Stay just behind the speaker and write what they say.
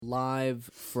live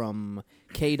from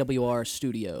KWR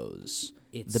Studios,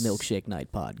 It's the Milkshake Night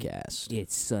podcast.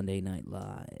 It's Sunday Night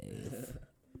Live.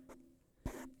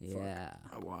 Yeah,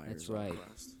 that's right.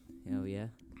 Oh yeah,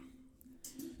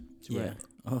 that's right.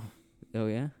 Oh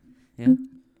yeah, yeah.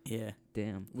 Yeah.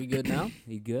 Damn. We good now?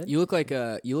 You good? You look like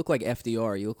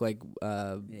FDR. You look like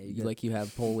you got- you have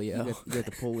polio. You got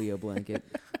the polio blanket.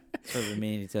 That's what I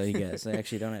mean to tell you guys. I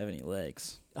actually don't have any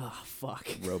legs. Oh fuck.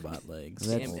 Robot legs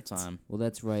Well, the whole it. time. Well,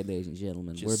 that's right, ladies and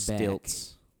gentlemen. Just We're back.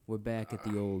 stilts. We're back at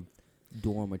the old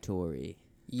dormitory.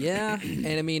 Yeah, and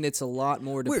I mean it's a lot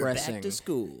more depressing. We're back to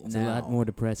school. It's a lot more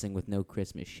depressing with no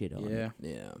Christmas shit on Yeah. it.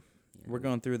 Yeah. We're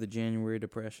going through the January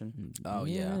depression. Oh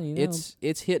yeah. you know,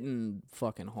 It's hitting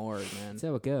fucking hard, man. that's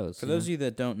how it goes. For those of you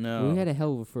that don't know, we had a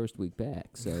hell of a first week back,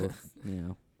 so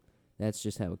that's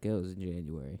just how it goes in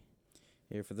January.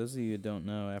 for those of you who don't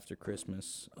know, after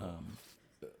Christmas,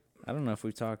 I don't know if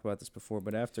we've talked about this before,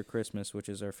 but after Christmas, which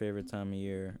is our favorite time of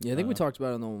year. Yeah, I think we talked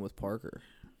about it on the one with Parker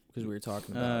because we were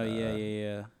talking about.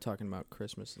 yeah. Talking about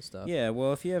Christmas and stuff. Yeah,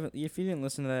 well, if you didn't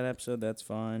listen to that episode, that's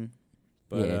fine.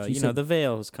 But Yeah, if you you know, said- the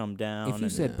veil has come down. If you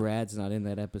and said Brad's not in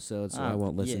that episode, so I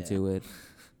won't listen yeah. to it.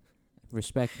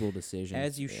 Respectable decision.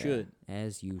 as you Yeah. should.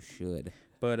 As you should.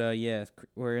 But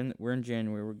we're in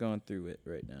January. We're going through it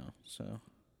right now. So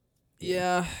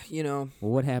Yeah, you know.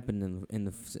 Well, what happened in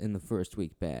the first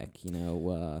week back?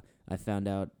 I found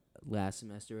out last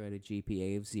semester I had a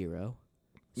GPA of 0.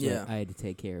 So Yeah. I had to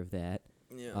take care of that.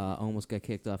 Yeah. Almost got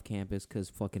kicked off campus because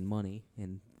fucking money,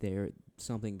 and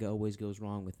something always goes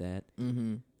wrong with that.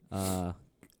 Mm-hmm.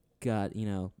 Got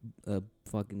a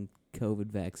fucking COVID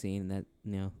vaccine, and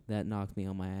that knocked me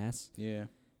on my ass. yeah,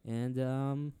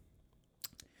 And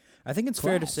I think it's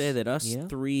fair to Class, say that us yeah?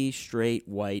 3 straight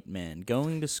white men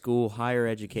going to school, higher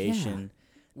education,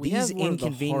 We these have one of the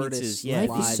inconveniences. hardest Yeah, Life is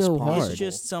lives so possible. hard. it's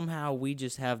just somehow we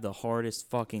just have the hardest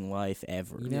fucking life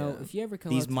ever. Yeah. if you ever come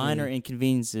These up to minor me,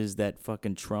 inconveniences that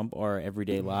fucking trump our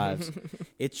everyday lives.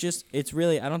 It's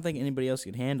really, I don't think anybody else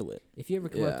could handle it. if you ever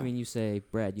come up Yeah. to me and you say,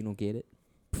 "Brad, you don't get it,"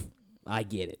 I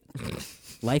get it.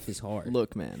 Life is hard.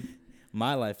 Look, man.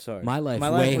 My life's hard. My life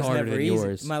My way was harder never than easy.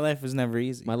 yours. My life was never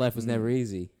easy. My life was never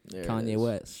easy. There it Kanye is.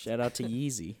 West. Shout out to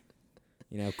Yeezy.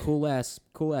 Cool ass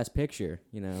picture.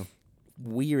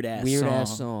 Weird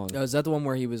ass song. Oh, is that the one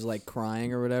where he was like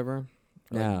crying or whatever?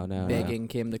 No, no, begging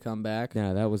Kim to come back.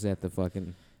 No, that was at the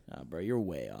fucking. Nah, bro, you're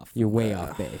way off. You're way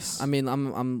off base. I mean,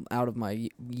 I'm out of my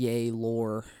Ye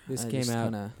lore. This I came just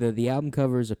out. kinda- The album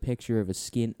cover is a picture of a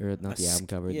skin, or not the album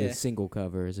cover. yeah. The single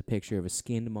cover is a picture of a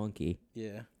skinned monkey.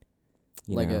 Yeah.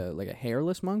 you like know, a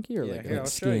hairless monkey or Yeah, like here, a, I'll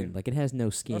show skin, you. like it has no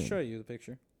skin. I'll show you the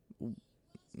picture.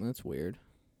 that's weird.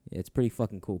 Yeah, it's a pretty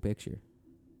fucking cool picture.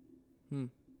 Hmm.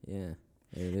 Yeah,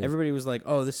 there it is. Everybody was like,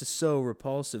 "Oh, this is so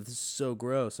repulsive. This is so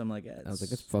gross." I'm like, I was like,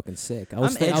 that's fucking sick. I'm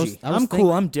edgy. I'm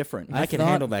cool. I'm different. I I can thought-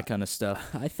 handle that kind of stuff.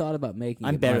 I thought about making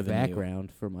I'm it better my than you.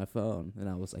 background for my phone, and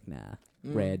I was like, nah,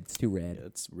 Mm. red. It's too red. Yeah,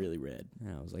 it's really red.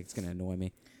 And I was like, it's gonna annoy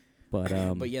me. But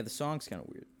But yeah, the song's kind of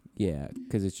weird. yeah,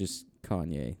 because it's just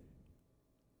Kanye.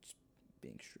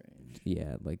 Being strange.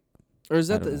 Yeah, like Or is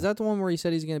I that don't is know. that the one where he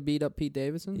said he's gonna beat up Pete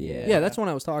Davidson? Yeah. yeah, that's the one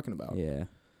I was talking about. yeah.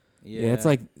 Yeah. Yeah, it's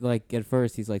like at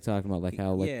first he's like talking about like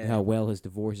Yeah. how well his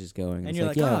divorce is going, and it's you're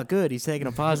like, yeah. "Oh, good. He's taking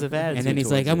a positive attitude." And then he's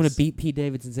like, towards I'm gonna this." beat Pete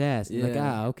Davidson's ass. I'm like,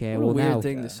 Yeah. okay, What a well weird now,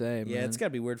 thing to say, Yeah, man. it's got to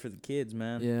be weird for the kids,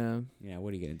 man. Yeah, yeah,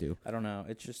 what are you gonna do? I don't know.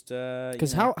 It's just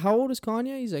because you know. how old is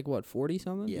Kanye? He's like what 40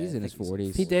 something? Yeah, He's I in his think he's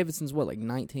 40s. Pete Davidson's what like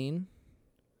 19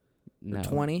 No, or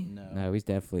 20? No, he's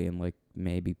definitely in like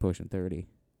maybe pushing 30.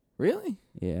 Really?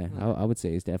 Yeah, Hmm. I would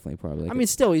say he's definitely probably. Like I mean,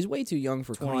 still, he's way too young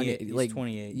for 28. Kanye. He's Like,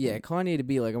 28. yeah, Kanye to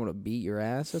be like, I'm gonna beat your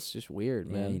ass. That's just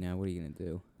weird, yeah, man. what are you gonna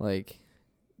do? Like,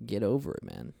 get over it,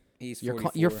 man. He's You're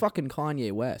 44. you're fucking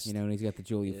Kanye West. And he's got the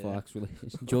Julia Yeah. Fox.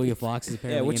 Julia Fox is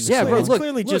apparently Yeah, which in is the Yeah, bro, clearly, song. it's look,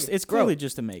 clearly look, just it's bro. clearly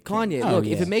just to make him. Kanye, Oh, look,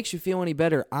 if yeah. it makes you feel any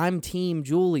better, I'm Team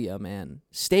Julia, man.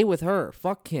 Stay with her.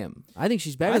 Fuck Kim. I think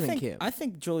she's better than Kim. I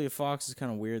think Julia Fox is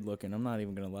kind of weird looking. I'm not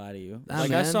even gonna lie to you. Ah, Like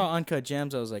I man. saw Uncut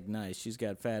Gems, I was like, nice. She's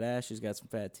got fat ass. She's got some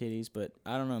fat titties. But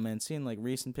I don't know, man. Seeing like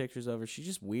recent pictures of her, she's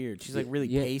just weird. She's like really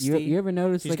Yeah, pasty. you ever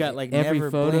notice She's like got, like, every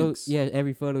never photo? blinks. Yeah,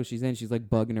 every photo she's in, she's like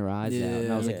bugging her eyes out.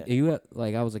 And I was Yeah.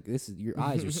 like, I was like, this is your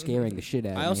eyes are scaring the shit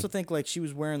out of I me. also think like she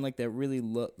was wearing like that really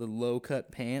low cut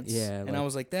pants. Yeah, and like- I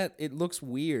was like, that it looks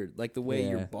weird, like the way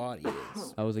your Yeah. body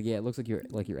is. I was like, yeah, it looks like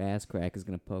your ass crack is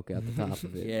gonna poke out the top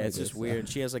of it. Yeah, Like it's just this. weird.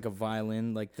 She has like a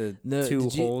violin, like the No, two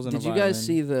did you, holes in did a you violin. guys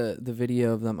see the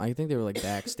video of them? I think they were like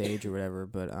backstage or whatever,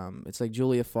 but it's like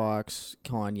Julia Fox,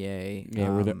 Kanye. Yeah,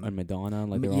 with Madonna,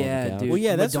 like they're all on the yeah, couch. dude. Well,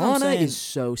 yeah, that's what I'm Madonna saying. is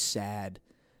so sad.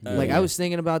 Uh, Like Yeah. I was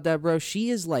thinking about that, bro. She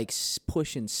is like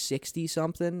pushing 60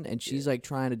 something, and she's like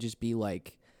trying to just be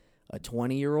like a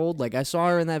 20-year-old. Like I saw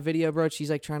her in that video, bro. She's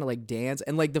like trying to like dance,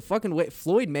 and like the fucking way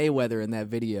Floyd Mayweather in that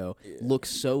video looks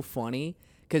so funny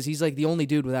because he's like the only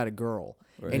dude without a girl,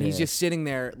 Right. and he's Yeah. just sitting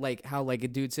there like how like a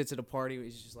dude sits at a party.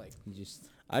 He's just like,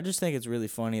 I just think it's really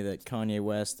funny that Kanye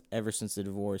West, ever since the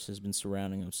divorce, has been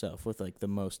surrounding himself with like the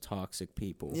most toxic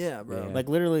people. yeah, bro. Yeah. Like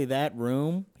literally that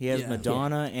room, he has Yeah.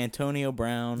 Madonna, Antonio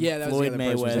Brown, Yeah, that was Floyd the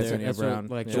other person. Mayweather, That's Antonio Brown.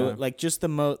 Like, Jo- yeah. like just the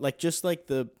like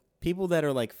the people that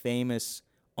are like famous,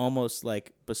 almost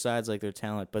like besides like their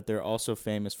talent, but they're also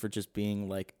famous for just being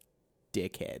like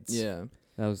dickheads. Yeah.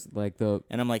 That was like the.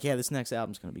 And I'm like, yeah, this next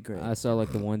album's gonna be great. I saw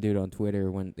like the one dude on Twitter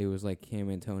when it was like him,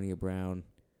 Antonio Brown,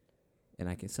 and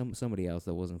I can somebody else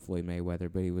that wasn't Floyd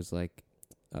Mayweather, but he was like,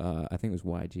 I think it was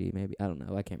YG, maybe, I don't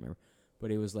know, I can't remember, but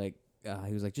he was like,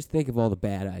 just think of all the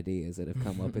bad ideas that have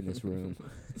come up in this room.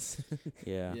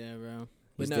 yeah. Yeah, bro.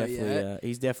 He's But no, definitely yeah,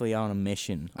 he's definitely on a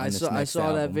mission. On I this saw next that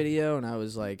album. video and I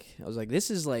was like, this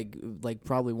is like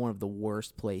probably one of the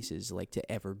worst places like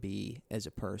to ever be as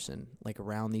a person, like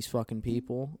around these fucking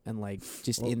people and like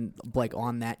just Well- in like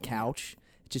on that couch.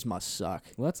 It just must suck.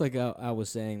 Well, that's like I was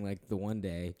saying, like the one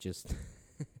day, just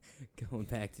going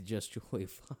back to just Julia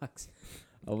Fox,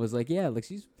 I was like, yeah, like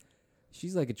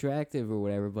she's like attractive or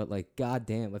whatever, but like,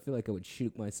 goddamn, I feel like I would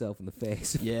shoot myself in the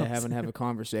face. if Yeah, I was- having to have a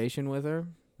conversation with her.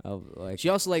 like She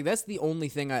also like that's the only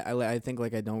thing I think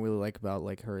like I don't really like about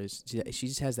like her is she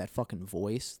just has that fucking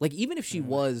voice. Like even if she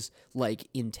was like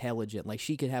intelligent, like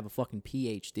she could have a fucking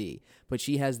PhD, but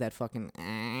she has that fucking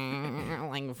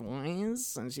like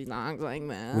voice and she talks like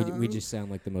that. we just sound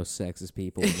like the most sexist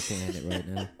people on the planet right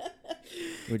now.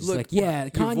 We're just Look, like, yeah, your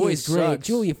Kanye's voice great, sucks.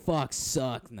 Julia Fox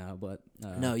sucked. No, but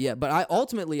No, yeah, but I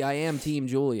ultimately I am Team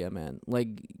Julia, man. Like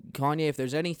Kanye, if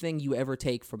there's anything you ever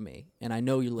take from me, and I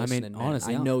know you're I mean, listening, man,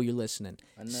 honestly, I I'm- know you're listening.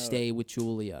 I know. Stay with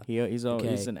Julia. He's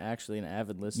Okay. actually an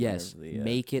avid listener. Yes, of the,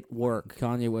 make it work.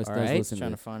 Kanye West all does right, listen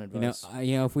trying to to find you know,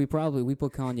 advice. if we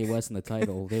put Kanye West in the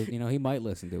title, he might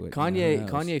listen to it. Kanye who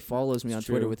knows? Kanye follows me It's on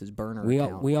Twitter true. with his burner we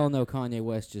account. all know Kanye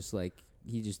West just like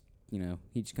he just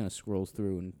kind of scrolls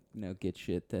through and gets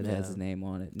shit that has Yeah. his name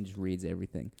on it and just reads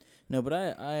everything. No, but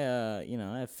I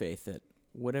have faith that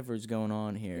whatever's going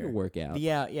on here, It'll work out.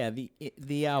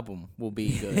 the album will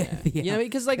be good. You know,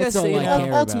 because like That's I all say, I care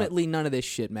about. ultimately none of this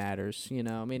shit matters. You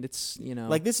know, I mean, it's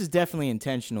Like this is definitely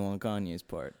intentional on Kanye's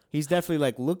part. He's definitely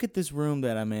like, look at this room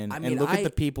that I'm in, I mean, and look at the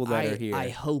people that are here. I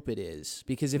hope it is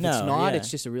because if No, it's not, yeah.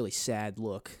 it's just a really sad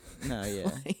look. No,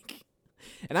 yeah. Like,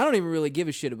 and I don't even really give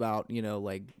a shit about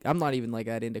like I'm not even like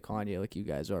that into Kanye like you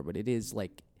guys are, but it is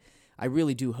like I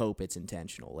really do hope it's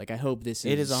intentional. Like I hope this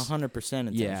It is is 100%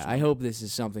 intentional. Yeah, I hope this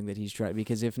is something that he's tried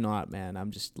because if not, man,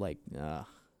 I'm just like,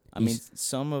 I mean,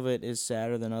 some of it is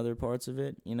sadder than other parts of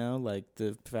it, like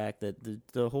the fact that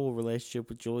the whole relationship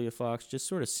with Julia Fox just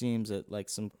sort of seems like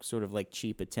some sort of like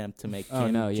cheap attempt to make Oh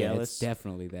Kim no, yeah, jealous. it's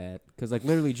definitely that. Because like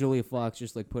literally, Julia Fox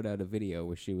just like put out a video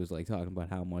where she was like talking about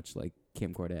how much like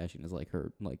Kim Kardashian is like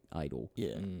her like idol,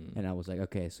 yeah. and I was like,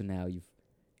 okay, so now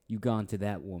you've gone to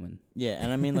that woman. Yeah,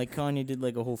 and I mean, like, Kanye did,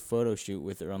 like, a whole photo shoot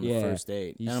with her on the Yeah. first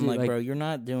date. You And I'm see, like, like- bro, you're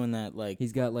not doing that, like...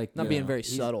 He's got like not Yeah. being very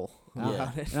He's- subtle Yeah.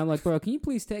 about it. And I'm like, bro, can you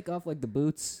please take off like the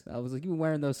boots? I was like, you've been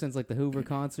wearing those since like the Hoover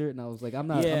concert, and I was like, I'm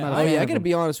not. Yeah, I'm not a Oh fan yeah, I of gotta them.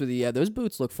 be honest with you. Yeah, those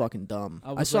boots look fucking dumb.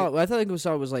 I I was saw. I thought it was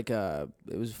like it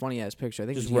was a funny ass picture. I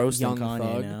think just it was roasting young Kanye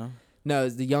thug. now. No,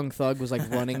 the young thug was like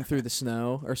running through the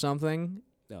snow or something.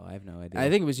 No, I have no idea. I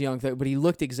think it was young thug, but he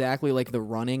looked exactly like the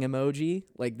running emoji,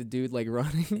 like the dude like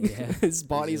running. Yeah. His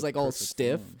body's He's a like all perfect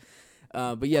stiff.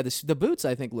 form. But yeah, the boots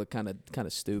I think look kind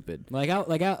of stupid. Like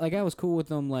I was cool with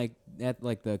them like at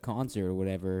like the concert or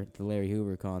whatever, the Larry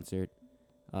Hoover concert,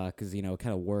 because it kind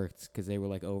of worked because they were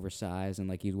like oversized and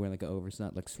like he'd wear like an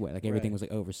oversized like sweat, like everything Right. was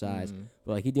like oversized. Mhm.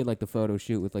 But like he did like the photo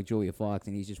shoot with like Julia Fox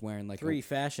and he's just wearing like Three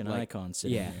fashion like- icons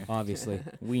sitting yeah, here. obviously.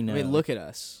 We know. I mean, look at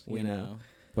us. We you know.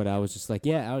 But I was just like,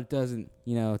 yeah, it doesn't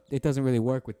really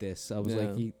work with this. I was Yeah.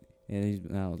 like,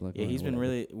 I was like, Yeah, he's been whatever.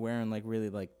 really wearing, like, really,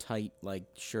 like, tight, like,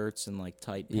 shirts and, like,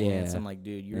 tight Yeah. pants. I'm like,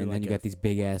 dude, you're and like then you a, got these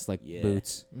big ass like Yeah.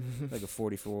 boots. like a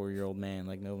 44-year-old man.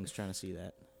 Like, no one's trying to see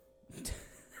that.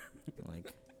 Like,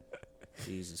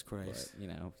 Jesus Christ.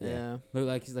 But, Yeah. But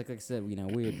like I said,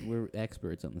 we're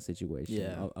experts on the situation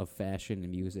Yeah. of fashion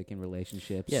and music and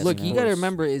relationships. Yes, Look, of you got to course.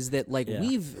 remember is that like Yeah.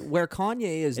 where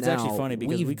Kanye is It's now. actually funny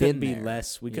because we've we couldn't been be there,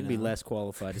 less. We you couldn't be know? less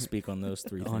qualified to speak on those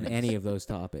three on things. any of those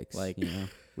topics, Like, you know,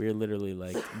 We're literally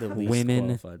like the least women,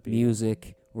 qualified people.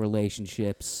 music,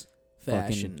 relationships,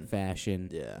 Fashion. fucking fashion,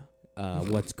 Yeah.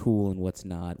 what's cool and what's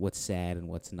not, what's sad and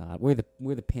what's not. We're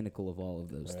the pinnacle of all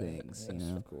of those things, you Yes,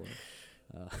 know. of course.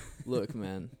 Look,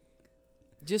 man.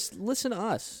 Just listen to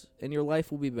us, and your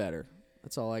life will be better.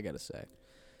 That's all I gotta say.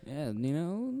 Yeah,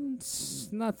 it's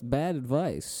not bad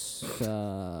advice.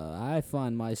 I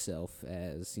find myself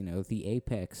as, the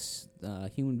apex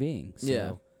human being. So.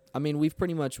 Yeah. I mean, we've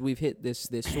hit this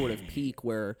sort of peak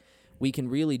where we can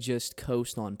really just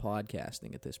coast on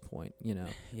podcasting at this point, Yeah.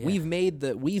 We've made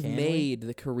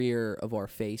the career of our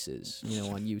faces,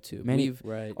 on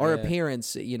YouTube. Our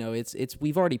appearance,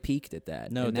 we've already peaked at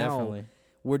that. No, and now definitely.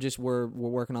 We're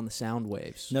working on the sound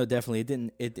waves. No, definitely.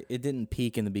 It didn't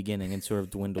peak in the beginning and sort of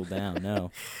dwindle down.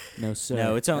 No. No, sir.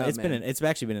 No, it's man. it's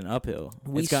actually been an uphill.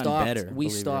 We it's gotten stopped, better. We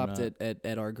believe it or stopped not.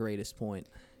 at our greatest point,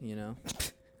 And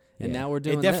Yeah. now we're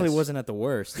doing It definitely this. wasn't at the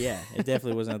worst. Yeah, it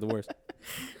definitely wasn't at the worst.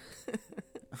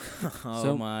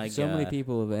 Oh my god! So many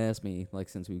people have asked me,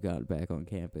 since we've got back on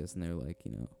campus, and they're like,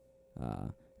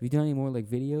 have you done any more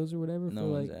videos or whatever? No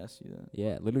one's asked you that.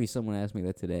 Yeah, literally, someone asked me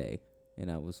that today,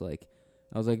 and I was like,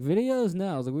 videos?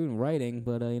 No, I was like, we've been writing,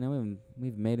 but we haven't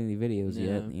made any videos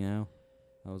yet.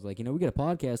 I was like, we got a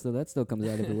podcast though that still comes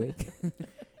out every week.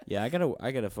 Yeah, I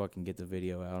gotta fucking get the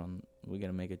video out. We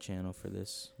gotta make a channel for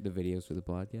this. The videos for the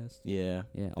podcast. Yeah,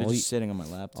 Yeah. they're just sitting on my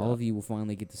laptop. All of you will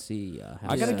finally get to see how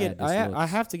I gotta sad get. this I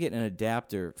looks. have to get an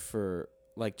adapter for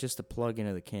just to plug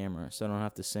into the camera, so I don't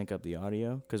have to sync up the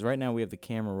audio. Because right now we have the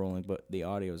camera rolling, but the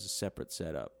audio is a separate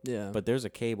setup. Yeah. But there's a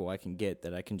cable I can get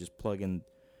that I can just plug in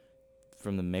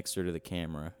from the mixer to the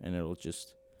camera, and it'll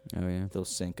just Oh yeah. they'll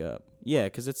sync up. Yeah,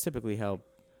 because it's typically how,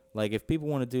 if people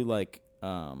want to do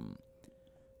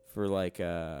for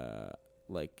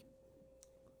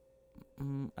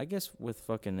I guess with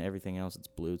fucking everything else it's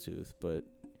Bluetooth, but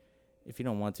if you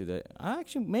don't want to,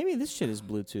 maybe this shit is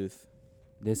Bluetooth.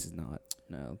 This is not.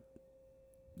 No.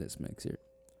 This mixer.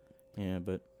 Yeah,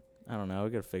 but I don't know. We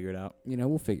gotta figure it out.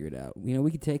 We'll figure it out.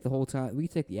 We could take the whole time. We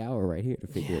could take the hour right here to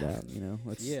figure it out.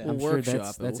 Let's, Yeah. I'm We'll sure workshop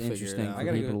that's it. We'll figure it interesting out. for I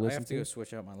gotta people to go. I listen have to go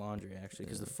switch out my laundry actually,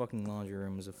 because the fucking laundry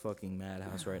room is a fucking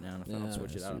madhouse right now. And if I don't Yeah,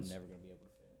 switch it out, I'm this never gonna be able to.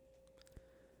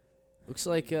 Looks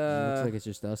like looks like it's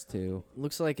just us two.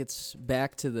 looks like it's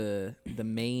back to the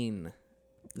main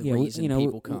Yeah, reason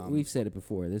people come. We've said it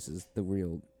before. This is the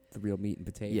real meat and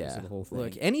potatoes of the whole thing.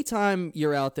 Look, anytime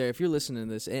you're out there, if you're listening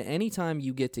to this, anytime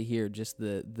you get to hear just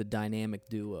the dynamic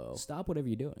duo Stop whatever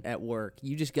you're doing. at work,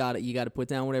 you just got to put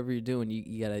down whatever you're doing.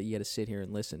 You gotta sit here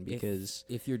and listen because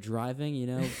If you're driving,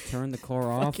 turn the car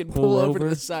off, fucking pull over to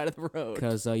the side of the road.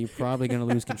 because you're probably going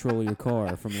to lose control of your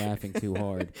car from laughing too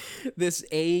hard. This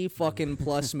A fucking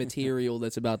plus material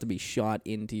that's about to be shot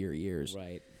into your ears.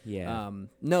 Right. Yeah.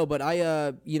 No, but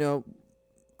I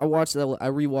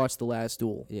rewatched The Last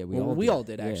Duel. Yeah, we all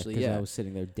did Yeah, actually. 'cause Yeah, I was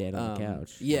sitting there dead on the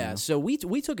couch. Yeah, so we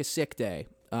took a sick day.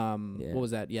 What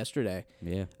was that? Yesterday.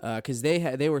 Yeah. Because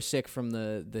they were sick from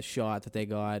the shot that they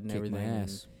got and Kicked everything. my And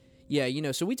ass.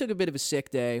 yeah, so we took a bit of a sick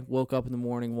day. Woke up in the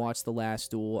morning, watched The Last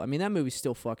Duel. I mean, that movie's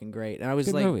still fucking great. And I was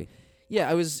Good like, movie. yeah,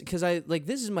 I was because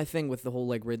this is my thing with the whole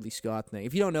Ridley Scott thing.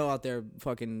 If you don't know out there,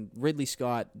 fucking Ridley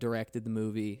Scott directed the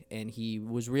movie, and he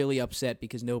was really upset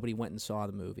because nobody went and saw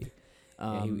the movie.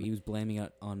 Yeah, he was blaming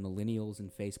it on millennials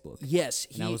and Facebook. Yes,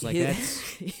 And I was like, his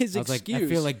I was excuse. like, I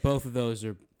feel like both of those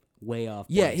are way off.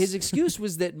 Yeah, base. his excuse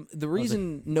was that the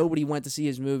reason nobody went to see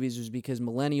his movies was because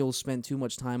millennials spend too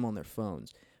much time on their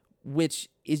phones, which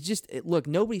is just look.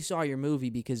 Nobody saw your movie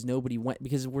because nobody went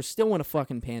because we're still in a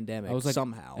fucking pandemic. I was like,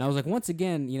 somehow. And I was like, once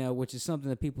again, which is something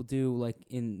that people do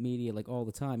in media all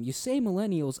the time. You say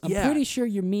millennials, I'm Yeah. pretty sure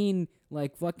you mean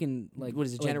fucking what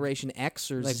is it, Generation X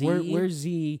or Z? We're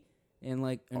Z. And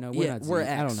or no, we're not Z. we're X.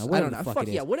 I don't know. Whatever the fuck it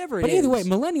is. Yeah, whatever it But is. either way,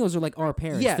 millennials are our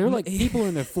parents. Yeah, They're people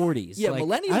in their 40s. Yeah, Like,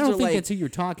 millennials I are don't think like- that's who you're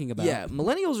talking about. Yeah,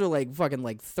 millennials are fucking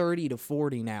 30 to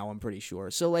 40 now. I'm pretty sure.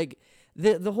 So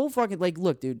the whole fucking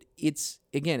look, dude. It's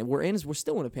again we're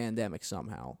still in a pandemic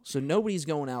somehow. So nobody's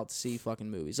going out to see fucking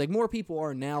movies. More people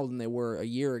are now than they were a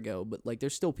year ago. But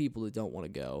there's still people that don't want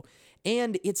to go.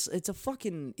 And it's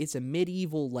a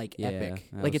medieval Yeah, epic.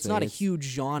 I would It's say not a it's- huge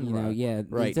genre. Yeah,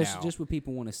 right that's now. just what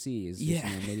people want to see is Yeah.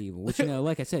 medieval. Which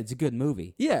like I said, it's a good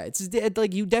movie. Yeah, it's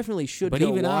you definitely should But go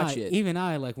even watch it. even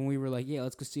when we were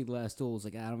let's go see The Last Duel, I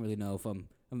don't really know if I'm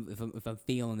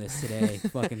feeling this today.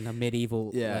 Fucking a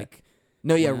medieval. Yeah.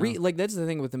 No, yeah, You know? that's the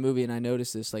thing with the movie, and I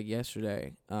noticed this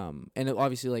yesterday. And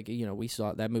obviously, we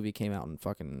saw that movie came out in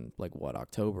fucking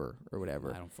October or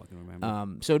whatever. I don't fucking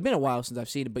remember. So it'd been a while since I've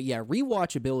seen it, but yeah,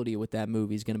 rewatchability with that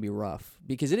movie is going to be rough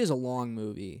because it is a long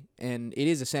movie, and it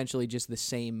is essentially just the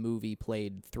same movie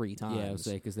played 3 times. Yeah, I would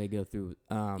say because they go through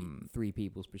 3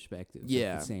 people's perspectives.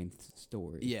 Yeah. The same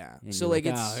story. Yeah. And So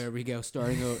you're it's here we go,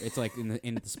 starting over. It's like in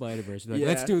the Spider-Verse. yeah,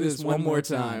 Let's do this one more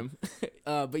time.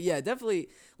 But yeah, definitely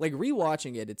like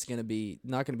rewatching it. It's gonna be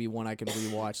not gonna be one I can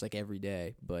rewatch like every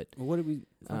day. But Well, what did we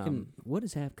fucking? What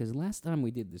is happening? Because last time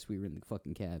we did this, we were in the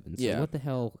fucking cabin. So Yeah. what the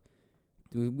hell?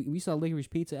 We saw Licorice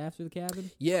Pizza after the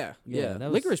cabin. yeah, Yeah,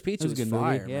 that was- Licorice Pizza that was was a good movie.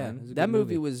 fire, Yeah, man. it was a That good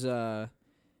movie movie. was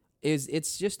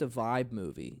it's just a vibe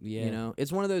movie. Yeah. You know,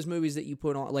 it's one of those movies that you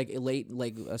put on like late,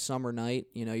 like a summer night.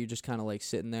 You know, you're just kind of like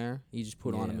sitting there. You just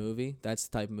put on a Yeah. movie. That's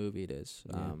the type of movie it is.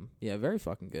 Yeah. Yeah, very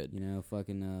fucking good. You know,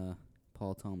 fucking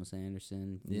Paul Thomas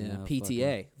Anderson. you Yeah, know,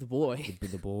 PTA, the boy. fucking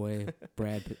the boy,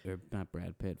 Brad Pitt, or not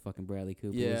Brad Pitt, fucking Bradley Cooper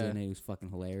was Yeah. in it. He was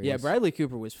fucking hilarious. Yeah, Bradley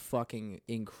Cooper was fucking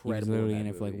He was incredible. literally in in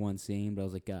that it for like movie. one scene, but I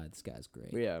was like, God, this guy's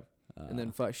great. Yeah, and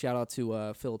then shout out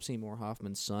to Philip Seymour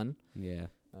Hoffman's son, yeah,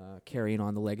 carrying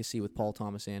on the legacy with Paul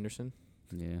Thomas Anderson.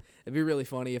 yeah. It'd be really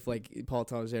funny if like Paul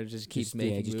Thomas Anderson just keeps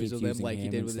making just movies keeps with him using like he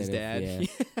him did with his instead dad.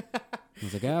 of- I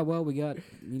was like, well, we got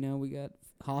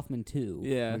Hoffman too.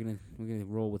 Yeah. we're gonna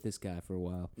roll with this guy for a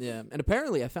while. Yeah, and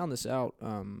apparently I found this out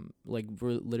like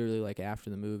literally like after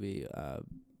the movie.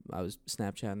 I was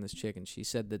Snapchatting this chick and she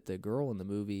said that the girl in the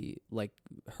movie, like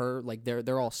her, like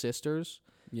they're all sisters,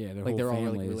 Yeah, like they're all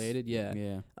like related. Yeah.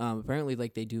 yeah. Apparently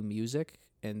like they do music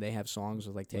and they have songs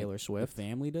with like Taylor The Swift.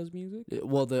 family does music.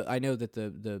 Well, I know that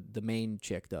the main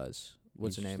chick does.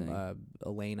 What's her name? Interesting.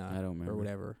 Elena. I don't remember. or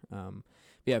whatever.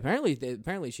 Yeah,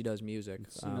 apparently she does music.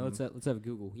 Let's have a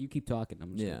Google. You keep talking.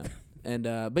 I'm just Yeah, and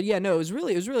but yeah, no, it was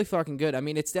really fucking good. I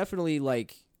mean, it's definitely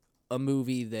like a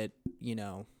movie that, you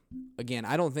know, again,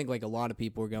 I don't think like a lot of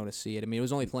people are going to see it. I mean, it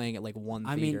was only playing at like one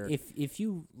I theater. mean, if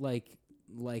you like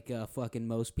fucking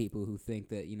most people who think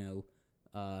that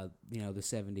the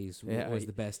 70s Yeah. was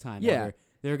the best time Yeah. ever,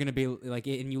 they're gonna be like,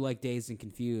 and you like Dazed and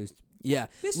Confused. yeah,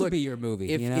 This look, would be your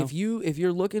movie. if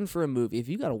you're looking for a movie, if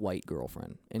you got a white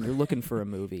girlfriend and you're looking for a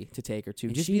movie to take her to,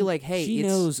 And just she- be like, hey, she it's,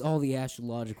 knows all the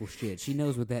astrological shit. She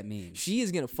knows what that means. she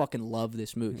is gonna fucking love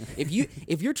this movie.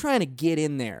 If you're trying to get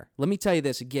in there, let me tell you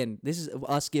this again. This is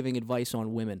us giving advice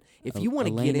on women. If you want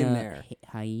to get in there,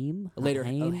 Haim later,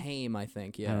 Haim? Haim, I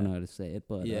think. Yeah, I don't know how to say it,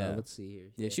 but Yeah. let's see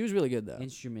here. Yeah, she was really good though.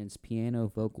 Instruments: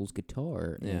 piano, vocals,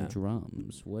 guitar, Yeah. and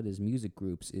drums. What is music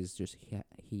groups? Is just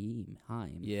Haim.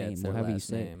 Yeah, Haim, it's their however you last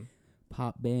say it. name.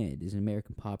 Pop Band is an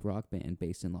American pop rock band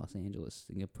based in Los Angeles,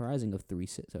 comprising of three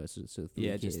so three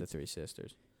Yeah, kids. just the three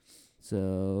sisters.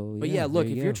 So, But yeah, look,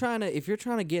 there if you you're go.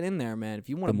 trying to get in there, man, if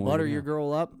you want The to more butter you your know.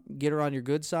 girl up, get her on your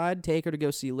good side, take her to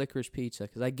go see Licorice Pizza,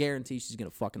 because I guarantee she's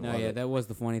gonna fucking No, love yeah, it. that was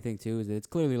the funny thing too. Is that it's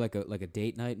clearly like a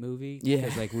date night movie. Yeah.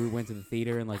 'Cause, like we went to the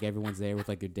theater and like everyone's there with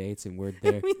like their dates and we're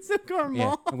there. We took our Yeah,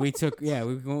 mom. and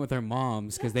we went with our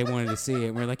moms because they wanted to see it.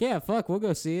 And we're like, yeah, fuck, we'll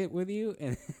go see it with you.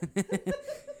 And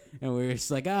and we were just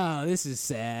like, oh, this is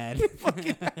sad.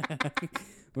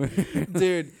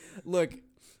 Dude, look,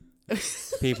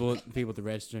 people at the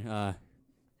register.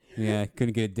 Yeah,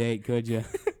 couldn't get a date, could you?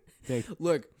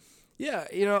 look. Yeah,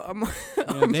 you know,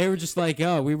 They were just like,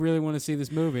 oh, we really want to see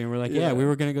this movie, and we're like, yeah, Yeah. we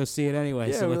were gonna go see it anyway,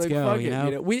 yeah, so we're let's like, go. fuck You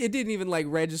it, know? it didn't even like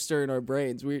register in our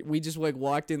brains. We just like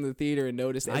walked in the theater and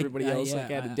noticed everybody else like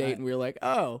had a date, and we were like,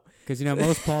 oh, Because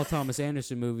most Paul Thomas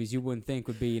Anderson movies you wouldn't think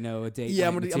would be a date.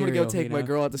 yeah, night I'm gonna go material, take my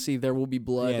girl out to see There Will Be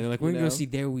Blood. Yeah, they're like, you we're gonna go know? see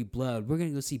There Will Be Blood. We're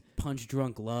gonna go see Punch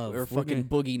Drunk Love. or We're fucking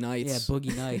gonna- Boogie Nights. Yeah,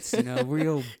 Boogie Nights.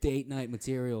 Real date night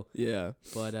material. Yeah.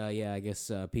 But yeah, I guess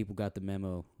people got the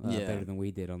memo Yeah. better than we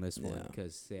did on this one Yeah.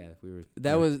 because we were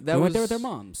That we was went there with their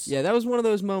moms. Yeah, that was one of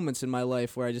those moments in my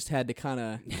life where I just had to kind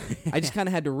of, had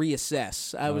to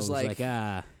reassess. I was like,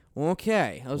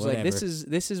 okay. I was like, whatever.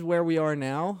 this is where we are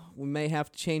now. We may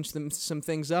have to change some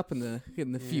things up in the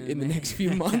next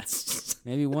few months.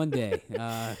 maybe one day.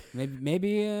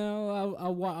 Maybe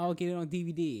I'll get it on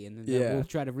DVD and then Yeah. we'll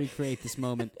try to recreate this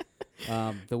moment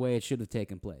the way it should have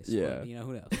taken place. Yeah. But,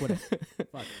 who knows? Whatever.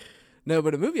 Fuck. No,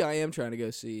 but a movie I am trying to go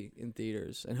see in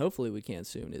theaters, and hopefully we can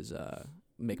soon, is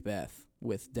Macbeth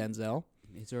with Denzel.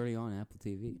 It's already on Apple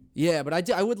TV. Yeah, but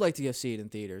I would like to go see it in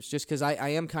theaters, just because I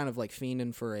am kind of like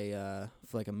fiending for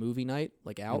a movie night,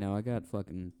 like out. I got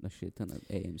fucking a shit ton of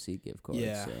AMC gift cards.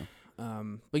 Yeah.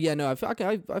 So. But yeah, no, I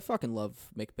fucking love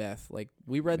Macbeth. Like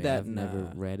we read that. I've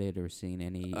never read it or seen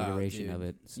any iteration of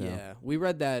it. So. Yeah, we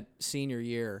read that senior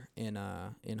year in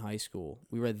high school.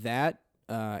 We read that,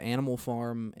 Animal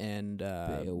Farm, and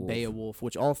Beowulf,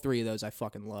 which all three of those I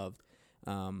fucking loved.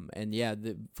 And yeah,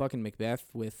 the fucking Macbeth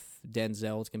with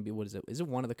Denzel. It's gonna be, what is it? Is it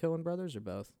one of the Coen brothers or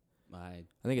both? I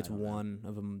think it's I don't know. one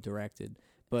of them directed.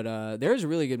 But there's a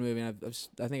really good movie, and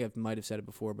I think I might have said it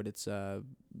before, but it's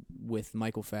with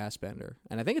Michael Fassbender,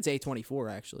 and I think it's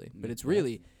A24 actually, but it's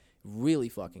really, really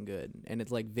fucking good, and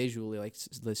it's like visually,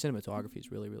 the cinematography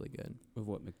is really, really good. Of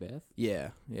what, Macbeth?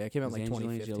 Yeah, it came out Is in like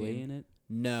Angelina 2015. Jolie in it?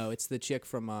 No, it's the chick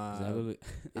from literally-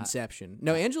 Inception.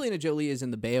 No, Angelina Jolie is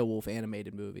in the Beowulf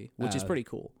animated movie, which is Oh. pretty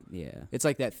cool. Yeah. It's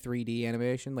like that 3D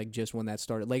animation, like just when that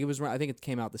started. Like it was, I think it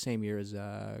came out the same year as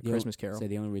Christmas Carol. So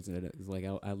the only reason that is like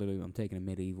I literally I'm taking a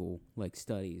medieval like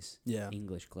studies Yeah.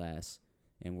 English class,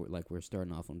 and we're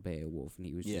starting off on Beowulf, and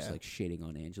he was Yeah. just like shitting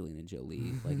on Angelina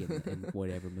Jolie like in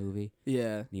whatever movie.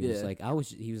 Yeah. And he was like,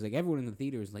 he was like, everyone in the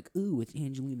theater was like, ooh, it's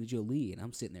Angelina Jolie, and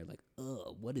I'm sitting there like,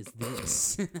 oh, what is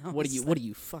this? what are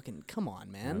you fucking? Come on,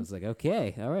 I man. was like,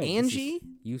 okay, all right, this is Angie,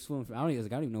 useful. I don't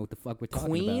even know what the fuck we're talking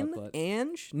Queen, about. But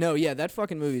Ange. No, yeah, that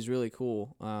fucking movie is really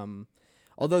cool.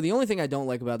 Although the only thing I don't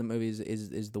like about the movie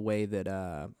is the way that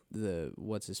the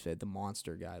the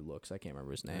monster guy looks. I can't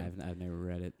remember his name. I've never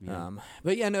read it. Yeah.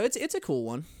 But yeah, no, it's a cool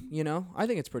one. You know, I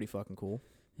think it's pretty fucking cool.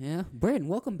 Yeah, Brandon,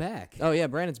 welcome back. Oh yeah,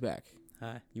 Brandon's back.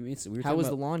 Hi. How was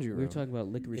the laundry room? We were talking about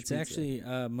licorice. It's pizza. actually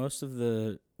most of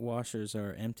the washers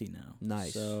are empty now.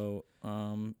 Nice. So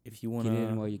if you want get to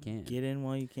in while you can. get in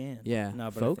while you can. Yeah, No,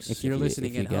 but folks. I think- If you're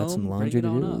listening if you at got home, some bring laundry it to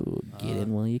on do, up. get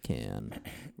in while you can.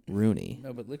 Rooney.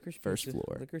 No, but licorice First pizza,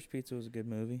 floor. Licorice Pizza was a good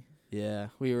movie. Yeah,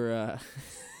 we were.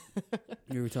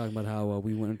 You were talking about how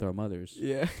we went with our mothers,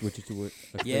 Yeah. which is what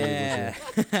Yeah.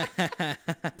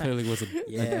 clearly was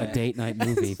Yeah. a date night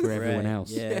movie for everyone Right.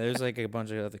 else. Yeah, there's like a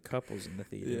bunch of other couples in the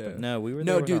theater. Yeah. But no, we were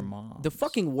No, there with dude, our moms. The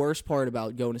fucking worst part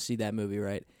about going to see that movie,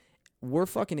 right? We're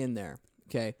fucking in there.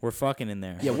 Okay. We're fucking in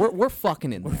there. Yeah, we're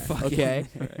fucking in there. fucking Okay.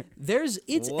 in there.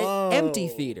 It's an Whoa. empty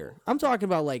theater. I'm talking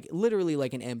about like literally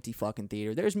like an empty fucking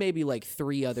theater. There's maybe like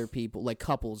 3 other people, like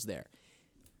couples there.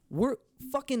 We're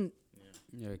fucking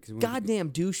Yeah, 'cause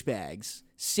goddamn douchebags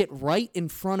sit right in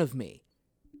front of me.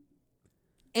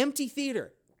 Empty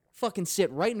theater. Fucking sit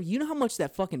right in. You know how much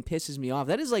that fucking pisses me off?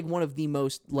 That is like one of the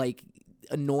most like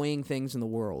annoying things in the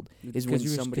world is when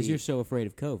somebody. because you're so afraid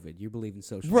of COVID, you believe in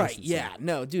social Right, distancing. yeah.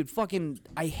 No, dude, fucking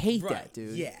I hate that, Right,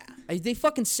 dude. yeah. They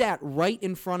fucking sat right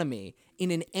in front of me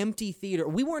in an empty theater.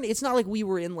 We weren't it's not like we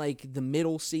were in like the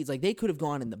middle seats. Like they could have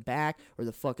gone in the back or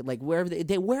the fucking like wherever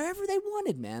they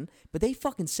wanted, man. But they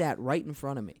fucking sat right in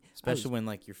front of me. Especially when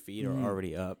like your feet are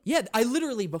already up. Yeah, I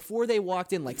literally before they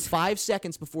walked in, like 5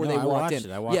 seconds before No, they I walked watched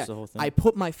in, it. I watched yeah, the whole thing. I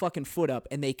put my fucking foot up,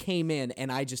 and they came in,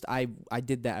 and I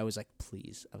did that. I was like,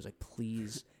 please,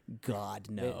 God,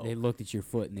 no. They looked at your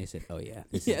foot and they said, "Oh yeah,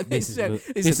 this Yeah, is, they this is, said- mo-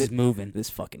 they this said is moving." This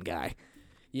fucking guy.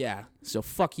 Yeah. So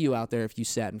fuck you out there if you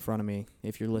sat in front of me.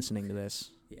 If you're listening to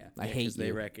this, Yeah, I hate you.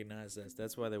 They recognize us.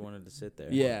 That's why they wanted to sit there.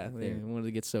 yeah, they They're- wanted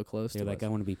to get so close they're to like, us. "I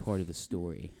want to be part of the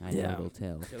story. I Yeah. know it'll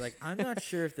tell." They're like, I'm not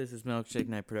sure if this is Milkshake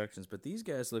Night Productions, but these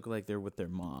guys look like they're with their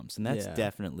moms, and that's Yeah.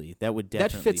 that would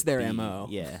definitely fits their be- MO.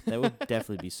 Yeah, that would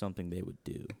definitely be something they would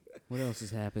do. What else has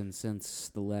happened since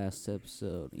the last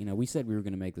episode? You know, we said we were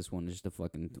gonna make this one just a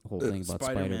fucking whole thing about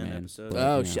Spider-Man Spider-Man. episode. but,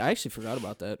 Oh, you know, I actually forgot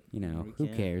about that. You know, We who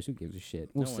can. cares? Who gives a shit?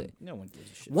 We'll see. No one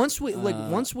gives a shit.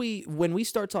 When we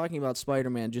start talking about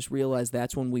Spider-Man, just realize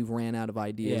that's when we ran out of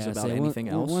ideas about anything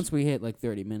else. Once we hit like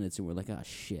 30 minutes and we're like, oh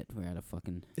shit, we're out of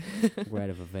fucking, we're out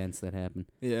of events that happen.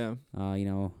 Yeah. You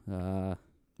know,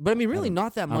 But I mean, really, I'm-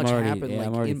 not that I'm much already, happened yeah, like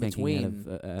I'm already in thinking between.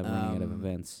 running out of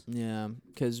events. Yeah,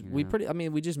 because we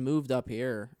just moved up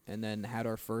here and then had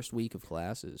our first week of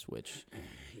classes, which,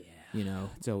 you know,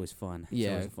 It's always fun. It's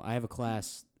Yeah. always fun. I have a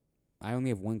class. I only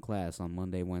have one class on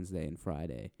Monday, Wednesday, and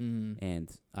Friday, and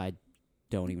I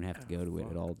don't even have to go to it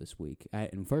at all this week.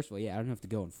 And first of all, I don't have to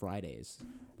go on Fridays.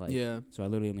 Like, yeah, so I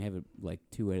literally only have it like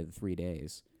 2 out of the 3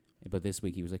 days. But this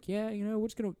week he was like, "Yeah, you know, we'll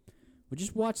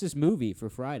just watch this movie for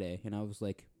Friday," and I was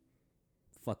like,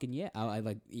 "Fucking yeah!" I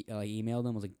emailed him.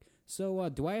 I was like, "So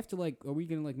do I have to like? Are we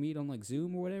gonna like meet on like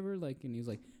Zoom or whatever?" Like, and he was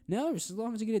like, "No, just as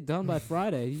long as you get it done by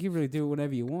Friday, you can really do it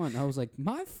whenever you want." I was like,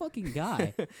 "My fucking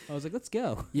guy!" I was like, "Let's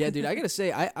go." yeah, dude. I gotta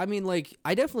say, I mean, like,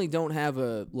 I definitely don't have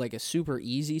a super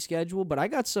easy schedule, but I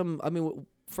got some. I mean,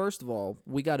 first of all,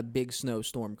 we got a big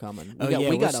snowstorm coming.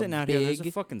 We're got sitting out here. There's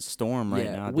a fucking storm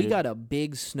right now. we dude. got a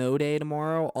big snow day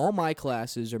tomorrow. All my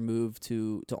classes are moved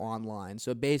to online,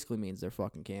 so it basically means they're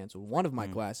fucking canceled. One of my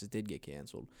classes did get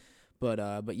canceled,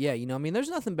 but yeah, you know, I mean, there's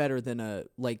nothing better than a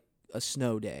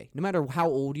snow day. No matter how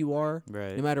old you are,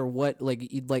 Right. no matter what,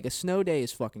 like a snow day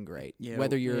is fucking great. Yeah,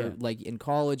 Whether you're yeah. like in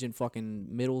college and fucking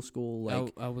middle school,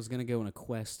 like I was gonna go on a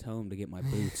quest home to get my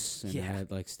boots, and Yeah. I had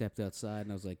like stepped outside,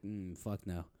 and I was like, "Fuck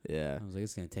no." yeah. I was like,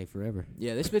 "It's gonna take forever."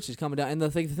 Yeah, this bitch is coming down, and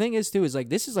the thing is too is like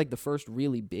this is like the first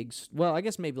really big. Well, I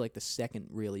guess maybe like the second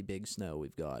really big snow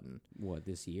we've gotten. What,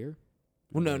 this year?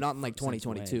 Well, no, Like, not in like since when?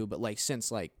 2022, but like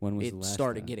since like When was it the last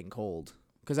started time? getting cold.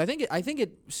 Because I think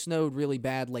it snowed really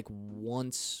bad like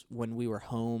once when we were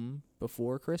home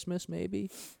before Christmas, maybe.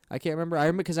 I can't remember. I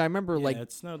remember Yeah, like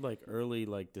it snowed like early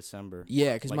like December.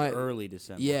 yeah, because Like early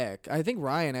December. yeah, I think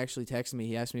Ryan actually texted me.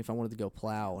 He asked me if I wanted to go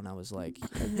plow, and I was like,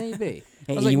 maybe.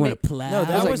 Hey, I was like, you want "May- to plow? No, I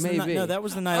that was was like, the maybe. no, that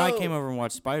was the night I Oh. came over and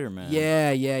watched Spider-Man.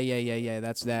 Yeah.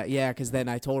 That's that. Yeah, because then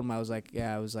I told him I was like,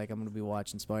 I'm gonna be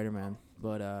watching Spider-Man.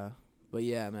 But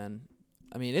yeah, man.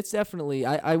 I mean, it's definitely.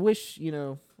 I wish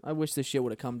I wish this shit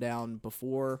would have come down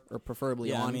before, or preferably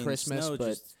Yeah, on I mean, Christmas. snow But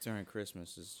just during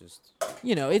Christmas is just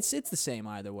it's the same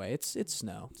either way. It's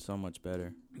snow. so much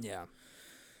better. Yeah.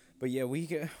 But yeah, we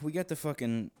got the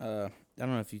fucking I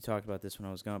don't know if you talked about this when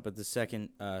I was gone, but the second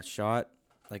shot,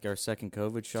 like our second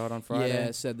COVID shot on Friday.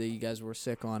 Yeah, said that you guys were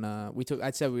sick on.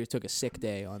 I said we took a sick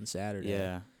day on Saturday.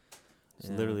 Yeah. It's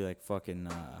Yeah. literally like fucking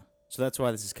so that's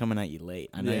why this is coming at you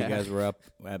late. I know Yeah. you guys were up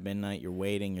at midnight, you're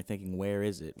waiting, you're thinking, where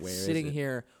is it? Where Sitting is it?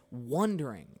 here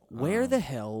wondering where the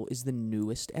hell is the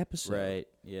newest episode. Right,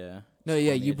 yeah. No, It's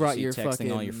yeah, funny you to brought see your texting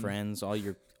fucking all your friends,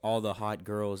 all the hot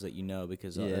girls that you know,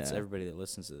 because that's Yeah. everybody that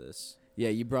listens to this. Yeah,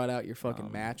 you brought out your fucking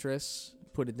mattress,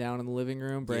 put it down in the living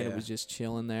room. Brandon Yeah. was just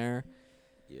chilling there.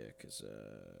 Yeah, because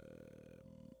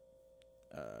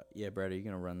yeah, Brad, are you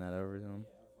gonna run that over to him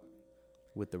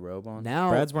with the robe on? Now-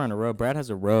 Brad's wearing a robe. Brad has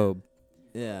a robe.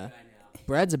 Yeah.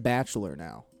 Brad's a bachelor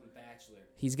now.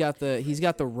 He's got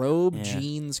the robe Yeah.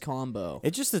 jeans combo.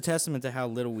 It's just a testament to how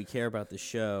little we care about the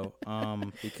show.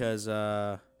 Because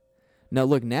No,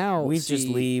 look now. we just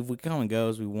leave, we come and go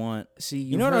as we want. See,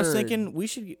 You know what I was heard- thinking?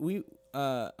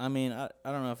 I mean, I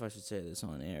don't know if I should say this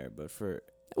on air, but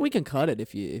We can cut it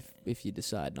if you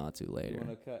decide not to you later. want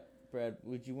to cut, Brad?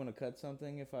 Would you want to cut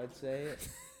something if I'd say it?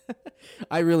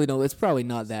 I really don't. It's probably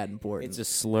not that important. It's a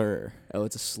slur. Oh,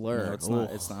 it's a slur. No, it's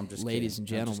not. It's not. I'm just ladies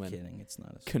kidding. and I'm just gentlemen. kidding. It's not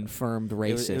a slur. Confirmed It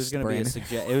racist. was going to be a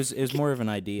Brandon. it was more of an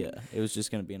idea. It was just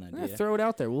going to be an idea. Throw it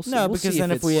out there. We'll see. No, we'll because see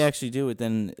then if we it's- actually do it,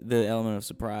 then the element of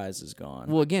surprise is gone.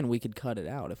 well, again, we could cut it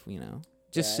out if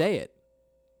just Yeah. say it.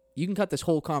 You can cut this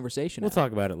whole conversation. We'll out.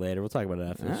 talk about it later. We'll talk about it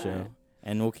after the All show, right.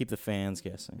 and we'll keep the fans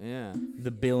guessing. Yeah.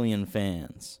 The billion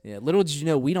fans. Yeah. Little did you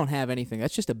know, we don't have anything.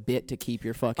 That's just a bit to keep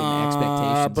your fucking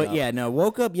expectations But up. yeah, no.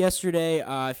 Woke up yesterday.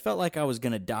 I felt like I was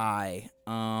gonna die.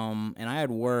 And I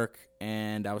had work,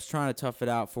 and I was trying to tough it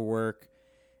out for work.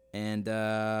 And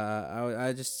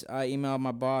I emailed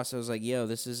my boss. I was like, "Yo,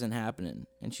 this isn't happening."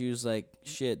 And she was like,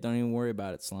 "Shit, don't even worry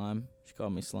about it, Slime." She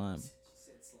called me Slime.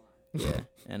 Yeah.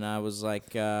 And I was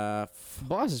like,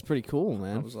 Boss is pretty cool, I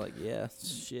man. was like, yeah,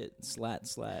 shit, slat.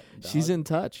 She's dog. in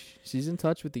touch. She's in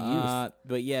touch with the youth.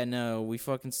 But yeah, no, we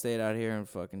fucking stayed out here and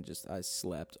fucking I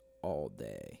slept all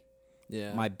day.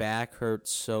 Yeah. My back hurt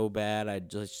so bad. I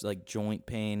just like joint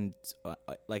pain.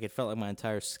 Like it felt like my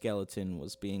entire skeleton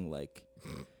was being like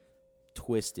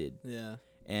twisted. Yeah.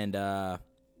 And I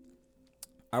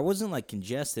wasn't like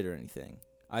congested or anything.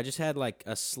 I just had like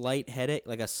a slight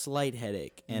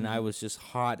headache, and I was just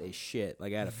hot as shit.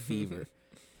 Like I had a fever.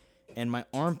 And my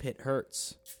armpit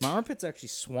hurts. My armpit's actually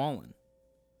swollen.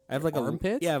 I have like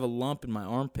armpit? I have a lump in my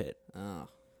armpit. Oh.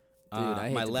 Dude, I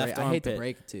hate my to left break, I hate to armpit.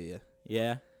 break it to you.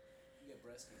 Yeah.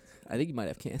 I think you might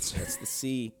have cancer. That's the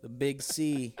C, the big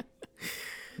C.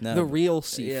 No. The real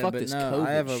C. Yeah, Fuck but this no, COVID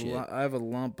I have shit. I have a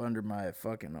lump under my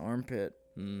fucking armpit.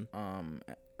 Mm.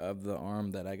 Of the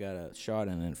arm that I got a shot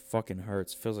in, and it fucking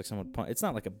hurts. Feels like someone it's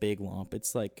not like a big lump.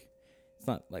 It's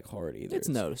not like hard either. It's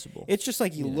noticeable. It's just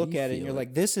like you Yeah, look you at it and feel you're it.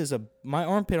 like, this is my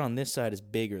armpit on this side is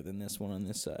bigger than this one on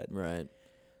this side. Right.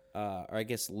 Or I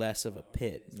guess less of a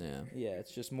pit. Yeah. Yeah,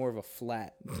 it's just more of a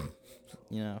flat.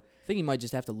 You know. I think you might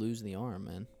just have to lose the arm,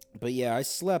 man. But yeah, I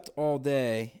slept all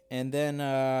day, and then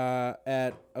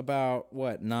at about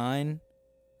 9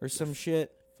 or some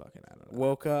shit, Fucking, I don't know.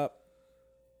 woke up.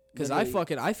 Because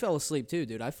Literally- I fell asleep too,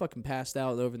 dude. I fucking passed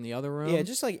out over in the other room. Yeah,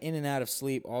 just like in and out of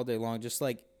sleep all day long. Just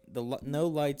like no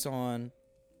lights on,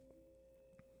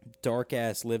 dark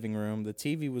ass living room. The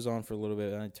TV was on for a little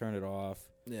bit, and I turned it off.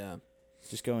 Yeah.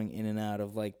 Just going in and out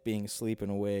of like being asleep and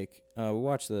awake. We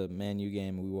watched the Man U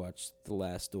game. We watched The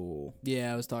Last Duel.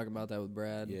 Yeah, I was talking about that with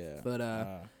Brad. Yeah,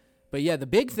 But yeah, the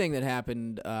big thing that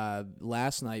happened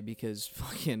last night, because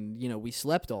fucking, we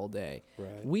slept all day.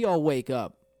 right. We all wake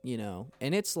up,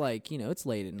 and it's like, it's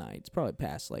late at night. It's probably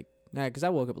past like, because I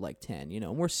woke up at like 10,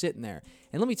 and we're sitting there.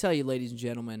 And let me tell you, ladies and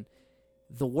gentlemen,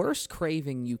 the worst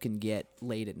craving you can get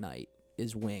late at night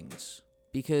is wings.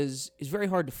 Because it's very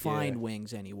hard to find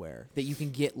wings anywhere that you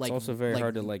can get, like... It's also very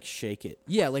hard to like shake it.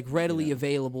 Yeah, like readily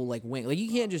available, like wing. Like you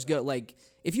can't just go, like,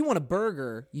 if you want a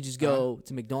burger, you just go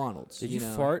to McDonald's. Did you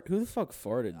know? fart? Who the fuck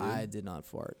farted, dude? I did not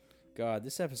fart. God,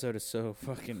 this episode is so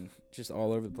fucking just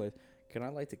all over the place. Can I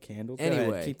light the candle? Go ahead,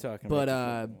 Anyway, keep talking. but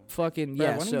about fucking Brad,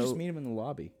 yeah. why don't So you just meet him in the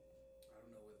lobby?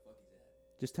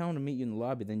 Just tell him to meet you in the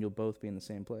lobby, then you'll both be in the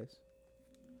same place.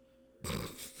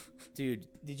 Dude,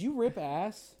 did you rip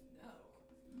ass?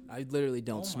 I literally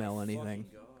don't smell anything.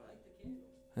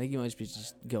 I think you must be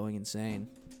just going insane.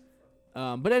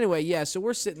 But anyway, yeah, so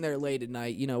we're sitting there late at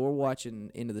night. You know, we're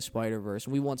watching Into the Spider-Verse,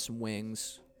 and we want some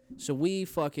wings. So we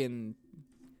fucking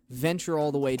venture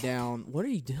all the way down. What are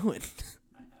you doing?